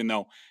mean, even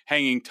though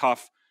hanging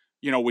tough,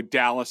 with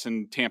Dallas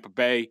and Tampa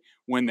Bay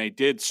when they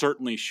did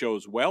certainly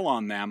shows well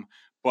on them.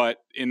 But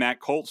in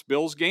that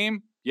Colts-Bills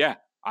game, yeah,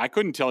 I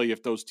couldn't tell you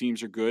if those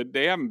teams are good.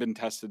 They haven't been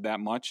tested that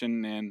much,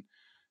 and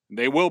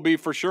they will be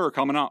for sure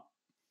coming up.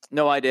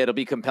 No idea. It'll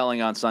be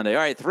compelling on Sunday.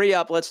 All right, 3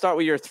 up. Let's start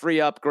with your 3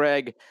 up,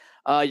 Greg.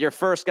 Your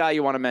first guy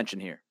you want to mention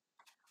here.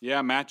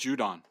 Yeah, Matt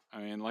Judon.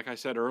 I mean, like I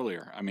said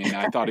earlier,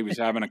 I thought he was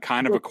having a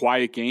kind of a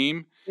quiet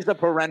game. He's a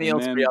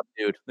perennial 3 up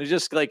dude. They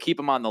just keep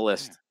him on the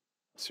list. Yeah.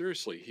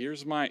 Seriously,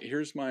 here's my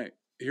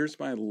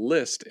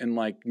list, and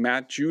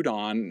Matt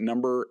Judon,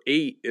 number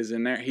 8 is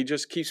in there. He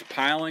just keeps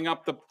piling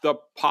up the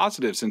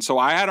positives, and so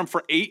I had him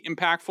for 8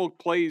 impactful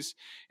plays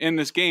in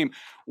this game.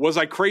 Was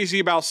I crazy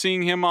about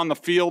seeing him on the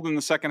field in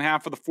the second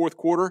half of the fourth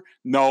quarter?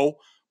 No.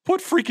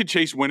 Put freaking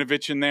Chase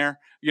Winovich in there.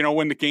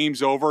 When the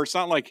game's over, it's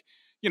not like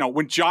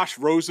when Josh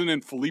Rosen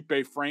and Felipe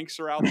Franks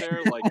are out there.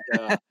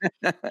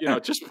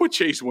 Just put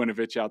Chase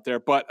Winovich out there.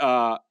 But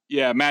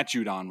Matt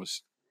Judon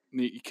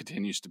he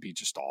continues to be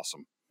just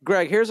awesome.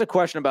 Greg, here's a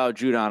question about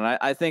Judon.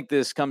 I think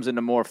this comes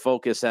into more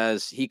focus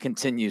as he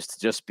continues to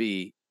just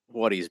be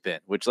what he's been,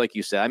 which, like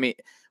you said,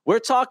 we're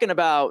talking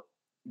about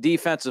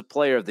defensive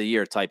player of the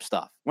year type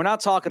stuff. We're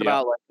not talking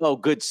about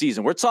good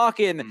season. We're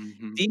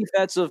talking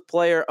defensive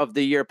player of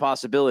the year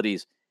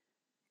possibilities.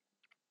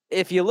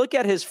 If you look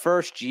at his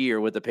first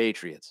year with the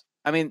Patriots,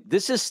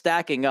 this is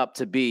stacking up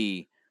to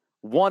be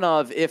one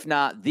of, if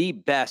not the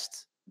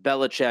best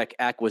Belichick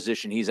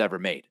acquisition he's ever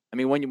made.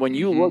 When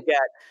you look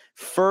at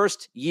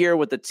first year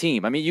with the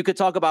team, you could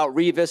talk about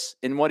Revis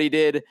and what he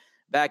did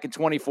back in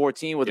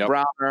 2014 with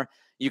Browner.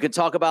 You can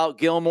talk about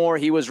Gilmore.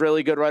 He was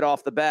really good right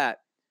off the bat.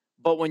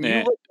 But when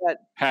you look at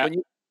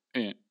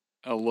it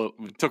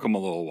took him a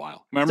little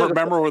while.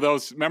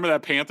 Remember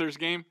that Panthers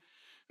game?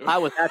 I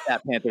was at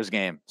that Panthers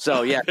game.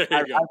 So yeah,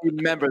 I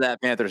remember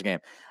that Panthers game.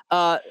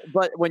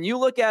 But when you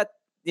look at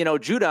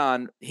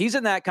Judon, he's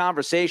in that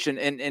conversation,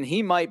 and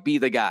he might be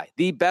the guy.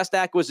 The best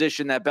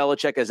acquisition that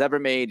Belichick has ever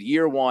made,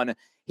 year one.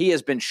 He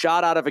has been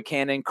shot out of a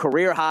cannon,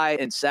 career high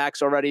in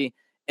sacks already,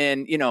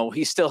 and,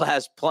 he still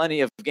has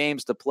plenty of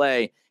games to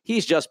play.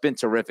 He's just been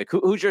terrific.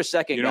 Who's your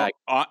second guy?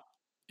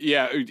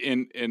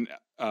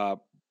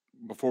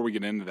 Before we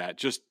get into that,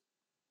 just,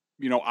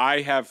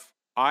 I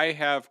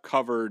have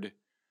covered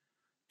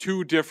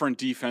 2 different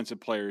defensive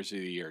players of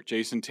the year,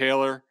 Jason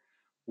Taylor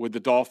with the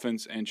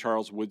Dolphins and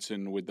Charles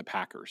Woodson with the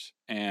Packers.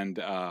 And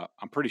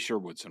I'm pretty sure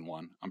Woodson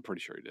won. I'm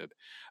pretty sure he did.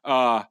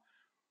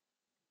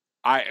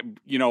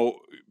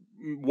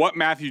 What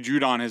Matthew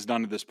Judon has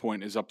done at this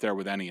point is up there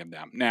with any of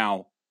them.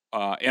 Now,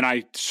 and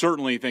I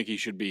certainly think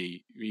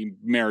he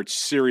merits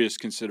serious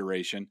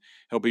consideration.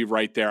 He'll be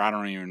right there. I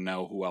don't even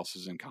know who else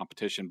is in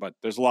competition, but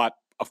there's a lot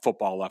of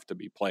football left to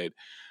be played.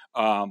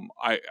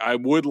 I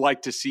would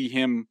like to see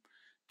him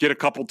get a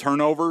couple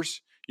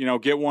turnovers,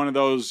 get one of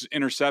those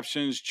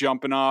interceptions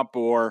jumping up,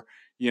 or,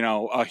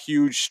 a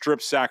huge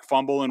strip sack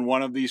fumble in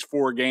one of these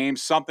 4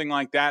 games, something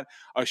like that.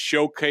 A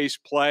showcase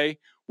play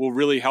will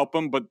really help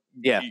him. But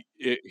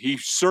he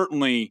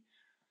certainly,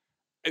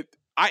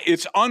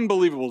 it's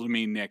unbelievable to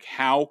me, Nick,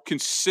 how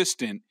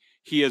consistent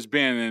he has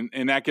been.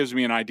 And that gives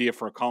me an idea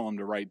for a column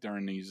to write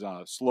during these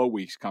slow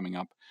weeks coming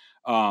up.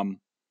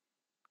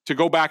 To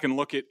go back and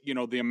look at,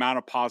 the amount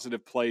of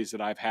positive plays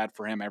that I've had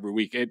for him every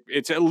week.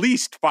 It's at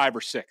least 5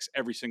 or 6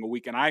 every single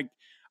week. And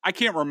I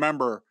can't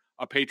remember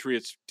a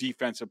Patriots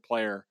defensive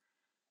player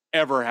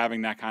ever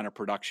having that kind of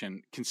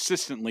production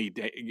consistently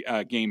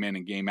game in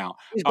and game out.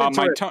 He's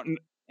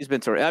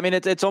been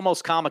terrific. It's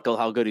almost comical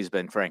how good he's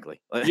been,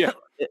 frankly. Yeah.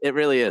 It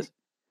really is.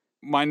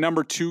 My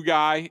number 2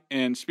 guy,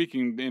 and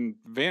speaking in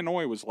Van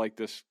Noy was like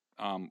this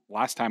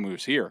last time he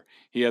was here.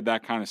 He had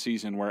that kind of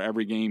season where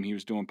every game he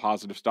was doing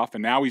positive stuff,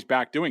 and now he's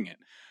back doing it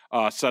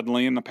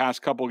suddenly in the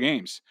past couple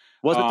games.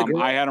 Was it the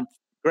groin? I had him.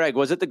 Greg,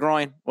 was it the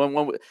groin?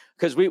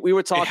 Because we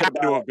were talking It had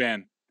about to have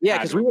been. Yeah,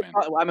 because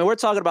we're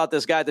talking about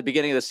this guy at the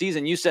beginning of the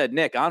season. You said,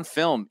 Nick, on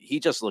film, he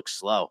just looks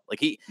slow. Like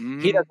he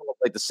doesn't look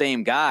like the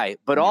same guy.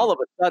 But all of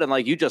a sudden,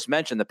 like you just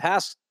mentioned, the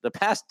past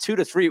 2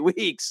 to 3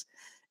 weeks,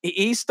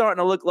 he's starting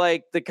to look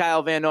like the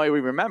Kyle Van Noy we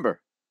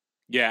remember.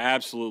 Yeah,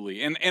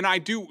 absolutely. And I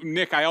do,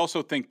 Nick, I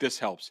also think this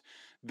helps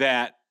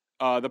that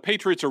the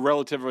Patriots are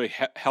relatively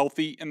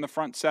healthy in the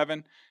front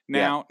seven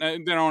now. Yeah.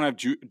 They don't have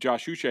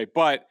Josh Uche,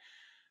 but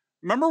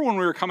remember when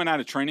we were coming out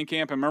of training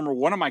camp, and remember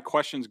one of my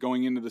questions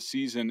going into the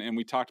season, and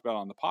we talked about it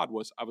on the pod,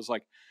 was I was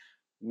like,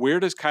 where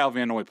does Kyle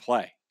Van Noy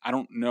play? I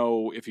don't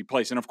know if he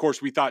plays. And of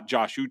course, we thought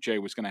Josh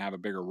Uche was going to have a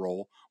bigger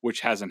role,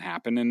 which hasn't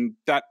happened. And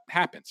that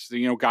happens.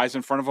 You know, guys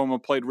in front of him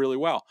have played really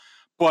well.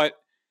 But,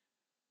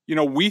 you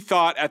know, we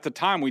thought at the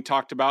time, we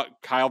talked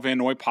about Kyle Van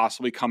Noy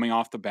possibly coming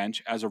off the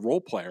bench as a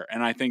role player.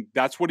 And I think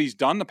that's what he's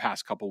done the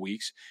past couple of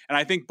weeks. And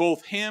I think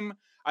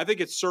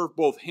it served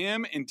both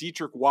him and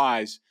Dietrich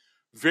Wise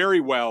very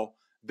well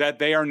that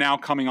they are now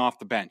coming off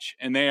the bench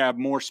and they have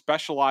more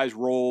specialized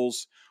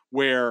roles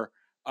where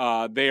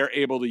they are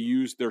able to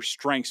use their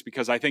strengths,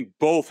 because I think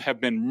both have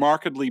been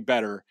markedly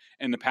better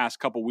in the past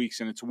couple of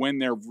weeks. And it's when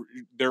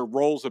their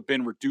roles have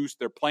been reduced,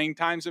 their playing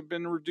times have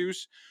been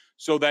reduced,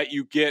 so that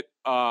you get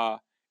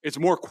it's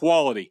more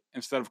quality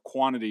instead of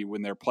quantity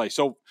when they're play.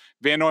 So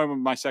Van Noy,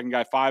 my second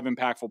guy, 5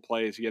 impactful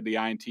plays. He had the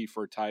INT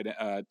for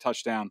a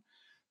touchdown,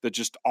 the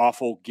just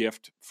awful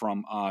gift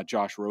from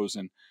Josh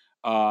Rosen.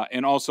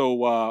 And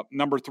also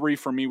number 3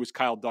 for me was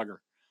Kyle Duggar,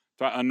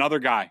 another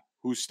guy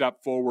who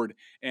stepped forward.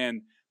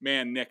 And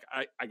man, Nick,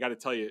 I got to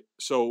tell you,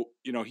 so,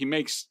 you know, he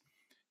makes,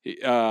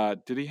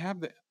 did he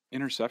have the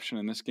interception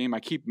in this game?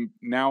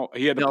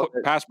 He had to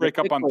pass break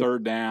up on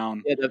third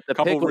down. Yeah, the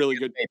couple really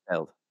good.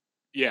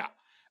 Yeah.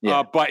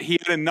 But he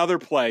had another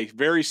play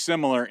very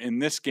similar in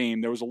this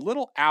game. There was a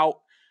little out.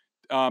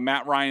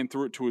 Matt Ryan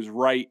threw it to his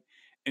right,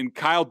 and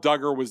Kyle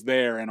Duggar was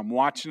there, and I'm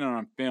watching it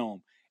on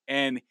film,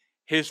 and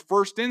his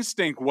first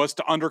instinct was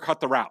to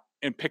undercut the route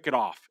and pick it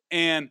off.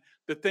 And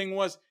the thing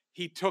was,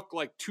 he took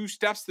like 2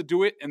 steps to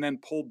do it and then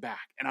pulled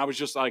back. And I was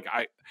just like,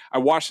 I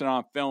watched it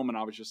on film, and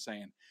I was just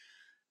saying,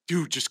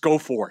 dude, just go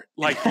for it.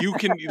 Like you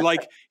can,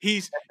 like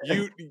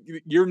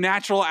your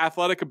natural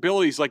athletic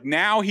abilities. Like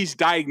now he's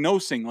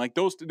diagnosing like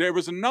those. There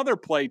was another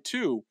play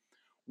too,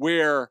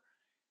 where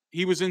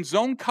he was in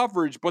zone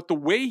coverage, but the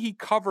way he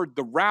covered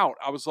the route,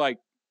 I was like,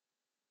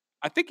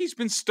 I think he's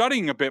been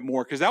studying a bit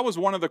more, because that was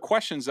one of the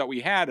questions that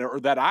we had,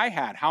 or that I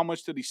had. How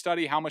much did he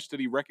study? How much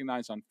did he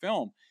recognize on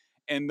film?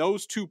 And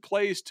those 2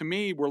 plays to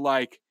me were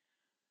like,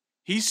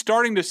 he's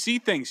starting to see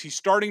things. He's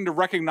starting to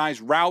recognize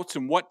routes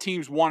and what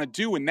teams want to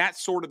do. And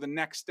that's sort of the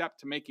next step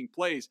to making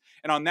plays.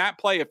 And on that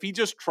play, if he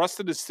just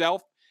trusted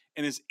himself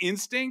and his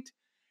instinct,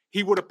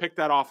 he would have picked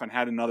that off and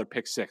had another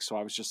pick 6. So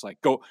I was just like,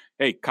 go,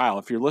 hey, Kyle,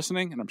 if you're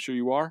listening, and I'm sure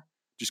you are,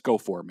 just go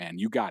for it, man.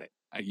 You got it.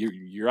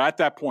 You're at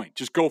that point.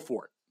 Just go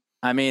for it.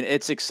 I mean,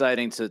 it's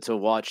exciting to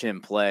watch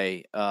him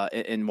play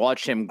and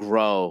watch him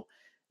grow.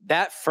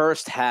 That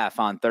first half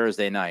on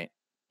Thursday night,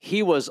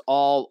 he was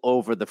all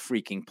over the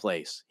freaking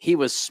place. He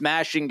was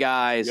smashing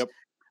guys.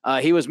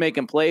 Yep. He was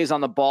making plays on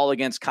the ball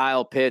against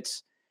Kyle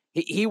Pitts.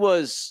 He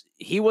was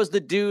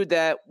the dude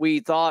that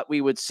we thought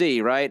we would see,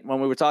 right?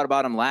 When we were talking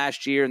about him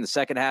last year, in the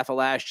second half of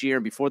last year,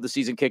 and before the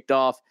season kicked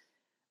off.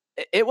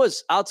 It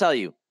was, I'll tell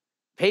you,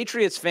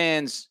 Patriots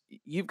fans,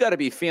 you've got to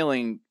be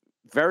feeling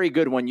very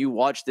good when you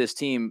watch this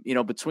team, you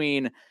know,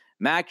 between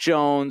Mac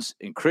Jones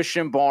and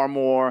Christian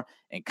Barmore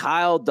and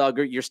Kyle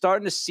Duggar. You're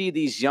starting to see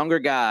these younger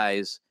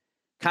guys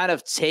kind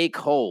of take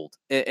hold,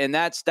 and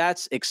that's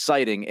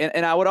exciting.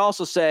 And I would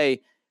also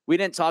say, we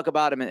didn't talk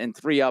about him in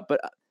 3 Up, but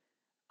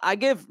I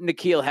give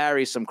N'Keal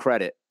Harry some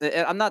credit.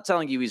 And I'm not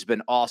telling you he's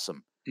been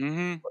awesome.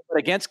 Mm-hmm. But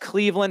against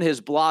Cleveland,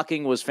 his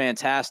blocking was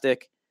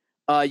fantastic.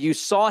 You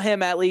saw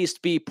him at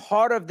least be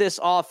part of this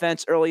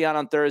offense early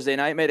on Thursday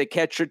night, made a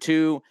catch or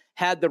 2,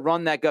 had the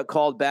run that got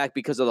called back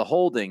because of the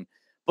holding.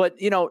 But,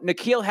 you know,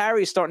 N'Keal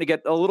Harry's starting to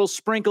get a little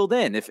sprinkled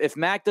in. If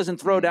Mac doesn't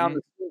throw down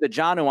the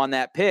Jonnu on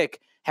that pick,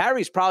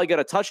 Harry's probably got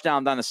a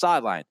touchdown down the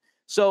sideline.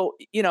 So,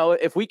 you know,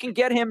 if we can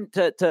get him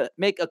to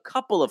make a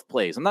couple of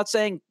plays, I'm not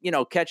saying, you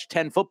know, catch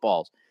 10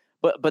 footballs,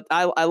 but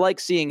I like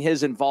seeing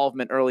his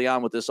involvement early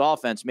on with this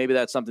offense. Maybe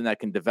that's something that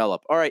can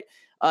develop. All right.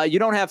 You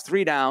don't have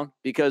 3 down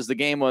because the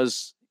game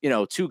was, you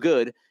know, too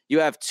good. You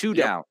have 2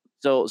 down.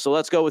 So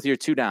let's go with your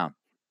 2 down.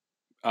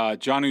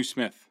 Jonnu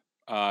Smith,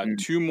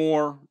 2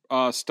 more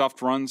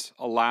stuffed runs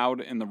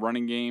allowed in the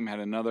running game. Had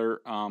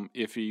another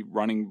iffy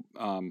running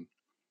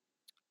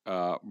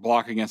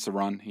block against the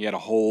run. He had a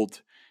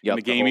hold in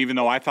the game, even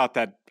though I thought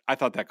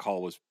that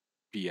call was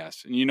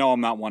BS. And you know,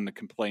 I'm not one to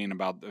complain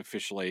about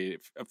the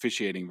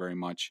officiating very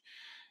much.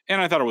 And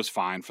I thought it was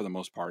fine for the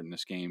most part in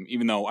this game,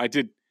 even though I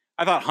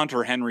thought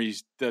Hunter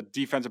Henry's, the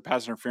defensive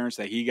pass interference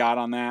that he got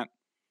on that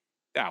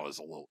was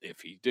a little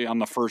iffy on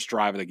the first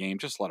drive of the game.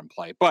 Just let him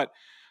play. But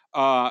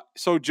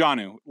So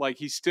Jonnu, like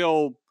he's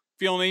still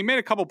feeling. He made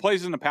a couple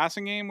plays in the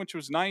passing game, which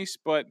was nice,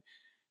 but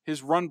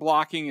his run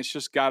blocking,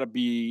 it's got to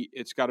be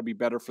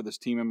better for this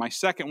team. And my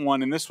second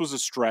one, and this was a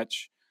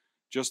stretch,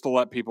 just to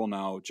let people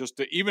know,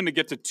 even to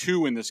get to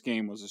 2 in this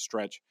game was a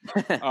stretch,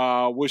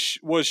 was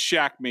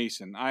Shaq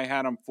Mason. I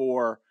had him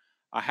for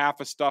a half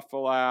a stuff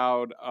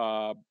allowed.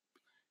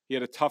 He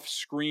had a tough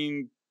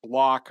screen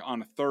block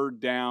on a 3rd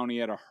down. He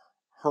had a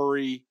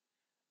hurry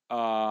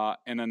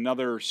and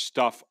another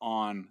stuff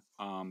on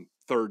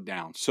 3rd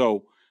down.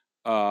 So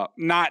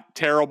not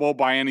terrible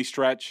by any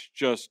stretch,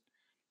 just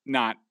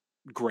not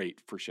great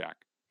for Shaq.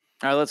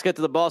 All right, let's get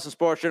to the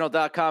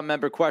BostonSportsJournal.com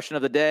member question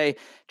of the day.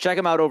 Check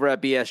them out over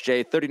at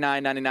BSJ,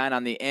 $39.99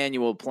 on the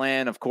annual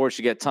plan. Of course,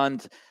 you get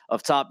tons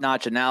of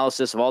top-notch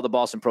analysis of all the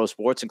Boston pro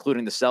sports,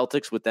 including the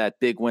Celtics with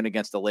that big win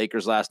against the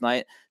Lakers last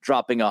night,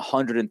 dropping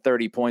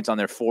 130 points on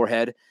their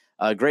forehead.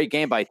 A great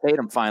game by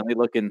Tatum, finally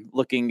looking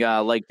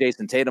like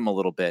Jason Tatum a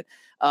little bit.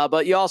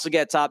 But you also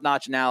get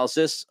top-notch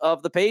analysis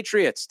of the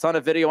Patriots. Ton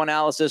of video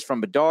analysis from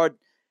Bedard,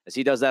 as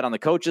he does that on the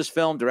coach's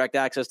film, direct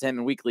access to him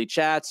in weekly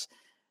chats.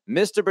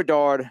 Mr.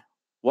 Bedard,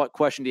 what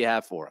question do you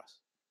have for us?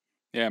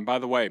 Yeah, and by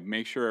the way,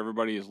 make sure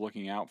everybody is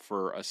looking out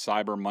for a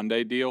Cyber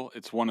Monday deal.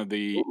 It's one of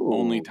the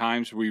only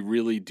times we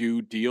really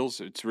do deals.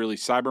 It's really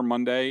Cyber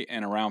Monday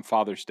and around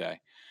Father's Day.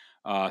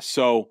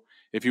 So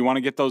if you want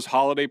to get those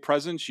holiday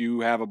presents, you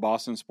have a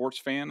Boston sports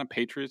fan, a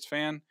Patriots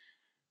fan,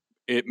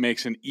 it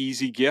makes an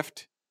easy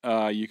gift.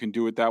 You can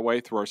do it that way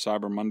through our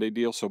Cyber Monday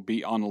deal, so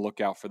be on the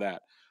lookout for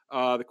that.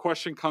 The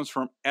question comes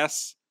from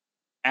S.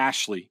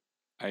 Ashley.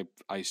 I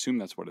assume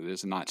that's what it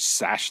is, and not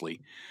Sashley.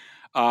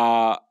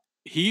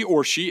 He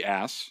or she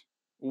asks,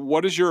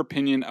 what is your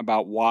opinion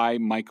about why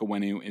Mike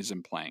Onwenu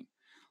isn't playing?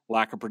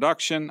 Lack of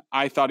production.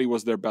 I thought he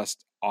was their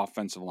best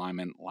offensive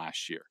lineman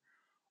last year.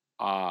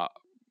 I'm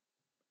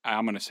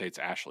going to say it's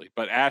Ashley,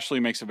 but Ashley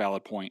makes a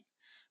valid point.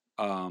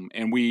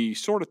 And we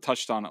sort of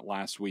touched on it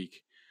last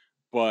week.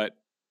 But,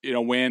 you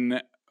know,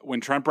 when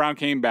Trent Brown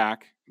came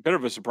back, a bit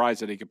of a surprise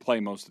that he could play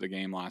most of the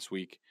game last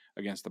week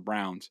against the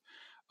Browns.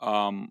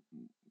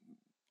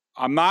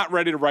 I'm not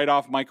ready to write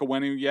off Mike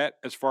Onwenu yet,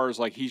 as far as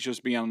like he's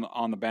just being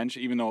on the bench,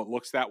 even though it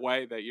looks that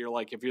way, that you're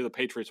like, if you're the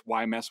Patriots,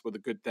 why mess with a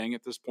good thing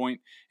at this point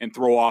and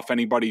throw off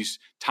anybody's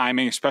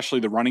timing, especially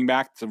the running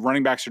back? The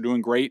running backs are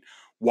doing great.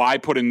 Why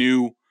put a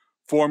new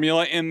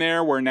formula in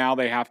there where now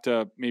they have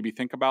to maybe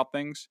think about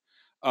things?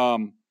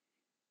 You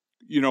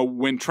know,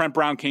 when Trent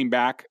Brown came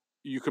back,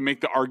 you can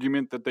make the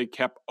argument that they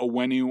kept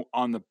Onwenu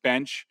on the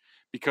bench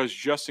because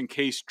just in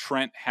case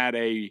Trent had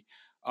a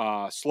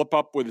slip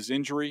up with his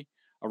injury,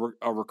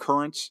 a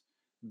recurrence,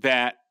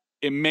 that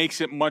it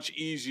makes it much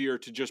easier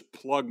to just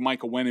plug Mike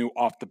Onwenu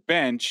off the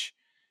bench.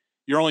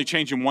 You're only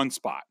changing one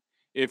spot.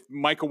 If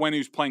Mike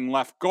Onwenu's playing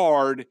left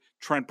guard,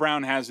 Trent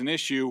Brown has an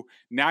issue,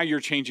 now you're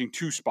changing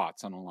 2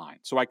 spots on the line.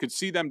 So I could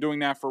see them doing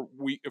that for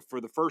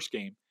the first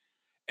game.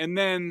 And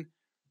then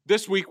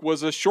this week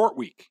was a short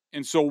week.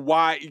 And so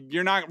why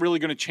you're not really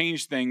going to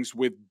change things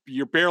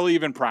you're barely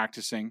even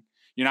practicing.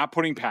 You're not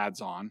putting pads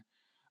on.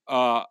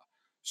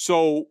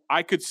 So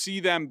I could see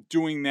them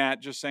doing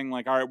that, just saying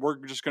like, all right, we're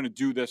just going to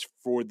do this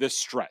for this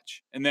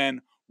stretch. And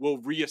then we'll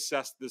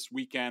reassess this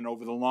weekend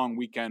over the long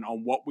weekend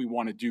on what we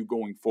want to do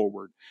going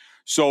forward.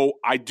 So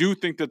I do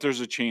think that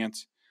there's a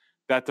chance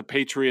that the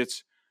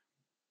Patriots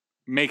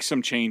make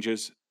some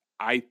changes.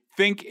 I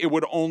think it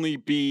would only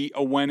be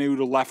Onwenu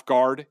to left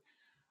guard.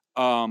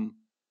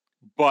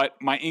 But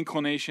my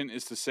inclination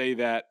is to say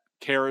that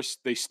Karras,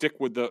 they stick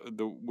with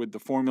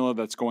the formula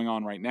that's going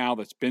on right now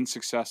that's been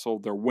successful.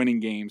 They're winning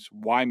games.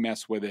 Why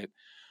mess with it?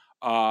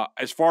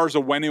 As far as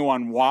Onwenu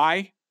on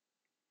why,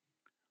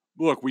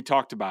 look, we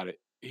talked about it.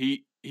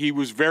 He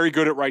was very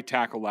good at right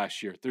tackle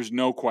last year. There's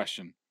no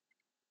question.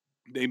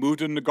 They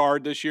moved him to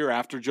guard this year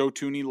after Joe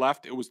Thuney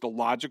left. It was the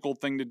logical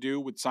thing to do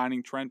with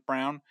signing Trent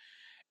Brown.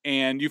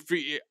 And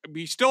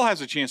he still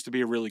has a chance to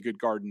be a really good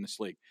guard in this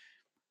league.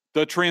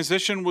 The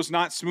transition was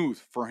not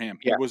smooth for him.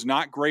 Yeah. He was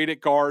not great at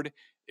guard.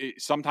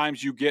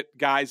 Sometimes you get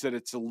guys that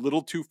it's a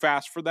little too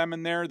fast for them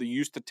in there. They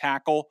used to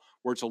tackle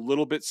where it's a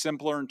little bit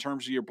simpler in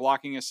terms of your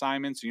blocking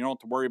assignments. You don't have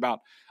to worry about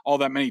all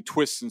that many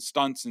twists and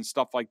stunts and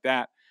stuff like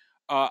that.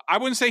 I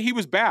wouldn't say he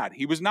was bad.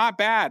 He was not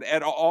bad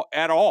at all.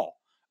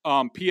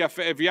 If you have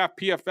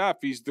PFF,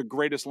 he's the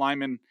greatest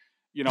lineman,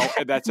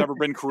 that's ever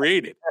been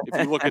created. If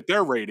you look at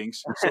their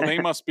ratings, so they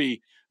must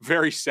be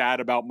very sad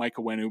about Mike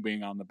Onwenu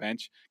being on the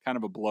bench. Kind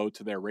of a blow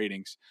to their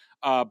ratings.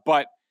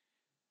 But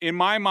in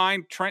my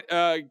mind,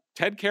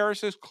 Ted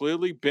Karras has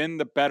clearly been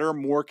the better,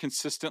 more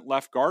consistent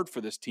left guard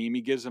for this team.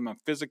 He gives them a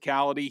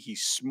physicality.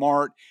 He's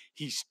smart.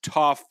 He's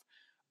tough.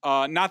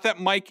 Not that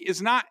Mike is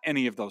not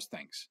any of those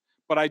things,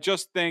 but I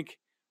just think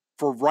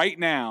for right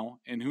now,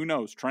 and who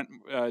knows,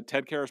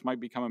 Ted Karras might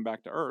be coming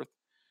back to earth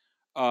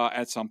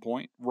at some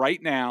point.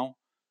 Right now,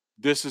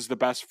 this is the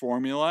best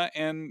formula,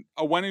 and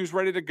Onwenu's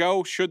ready to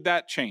go should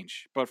that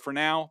change. But for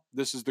now,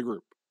 this is the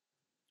group.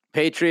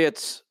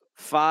 Patriots,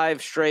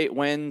 5 straight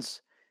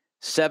wins.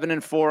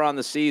 7-4 on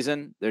the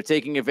season. They're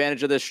taking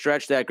advantage of this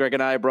stretch that Greg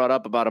and I brought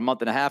up about a month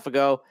and a half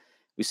ago.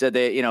 We said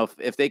they,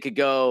 if they could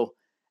go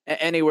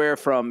anywhere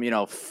from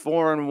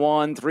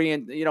 4-1,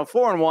 3-4-1,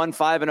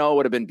 5-0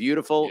 would have been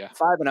beautiful. Yeah.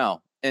 5-0,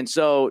 and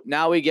so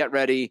now we get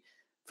ready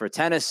for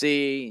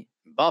Tennessee,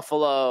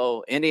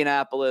 Buffalo,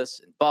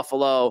 Indianapolis, and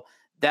Buffalo.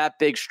 That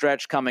big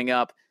stretch coming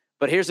up.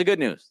 But here's the good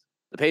news: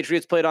 the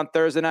Patriots played on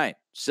Thursday night,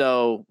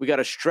 so we got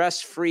a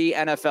stress-free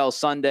NFL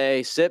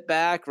Sunday. Sit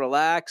back,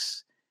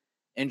 relax,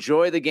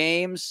 enjoy the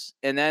games,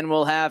 and then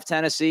we'll have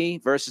Tennessee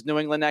versus New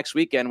England next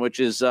weekend, which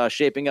is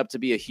shaping up to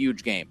be a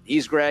huge game.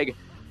 He's Greg.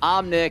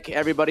 I'm Nick.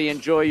 Everybody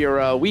enjoy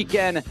your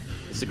weekend.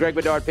 It's the Greg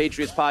Bedard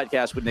Patriots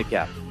Podcast with Nick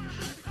Cap.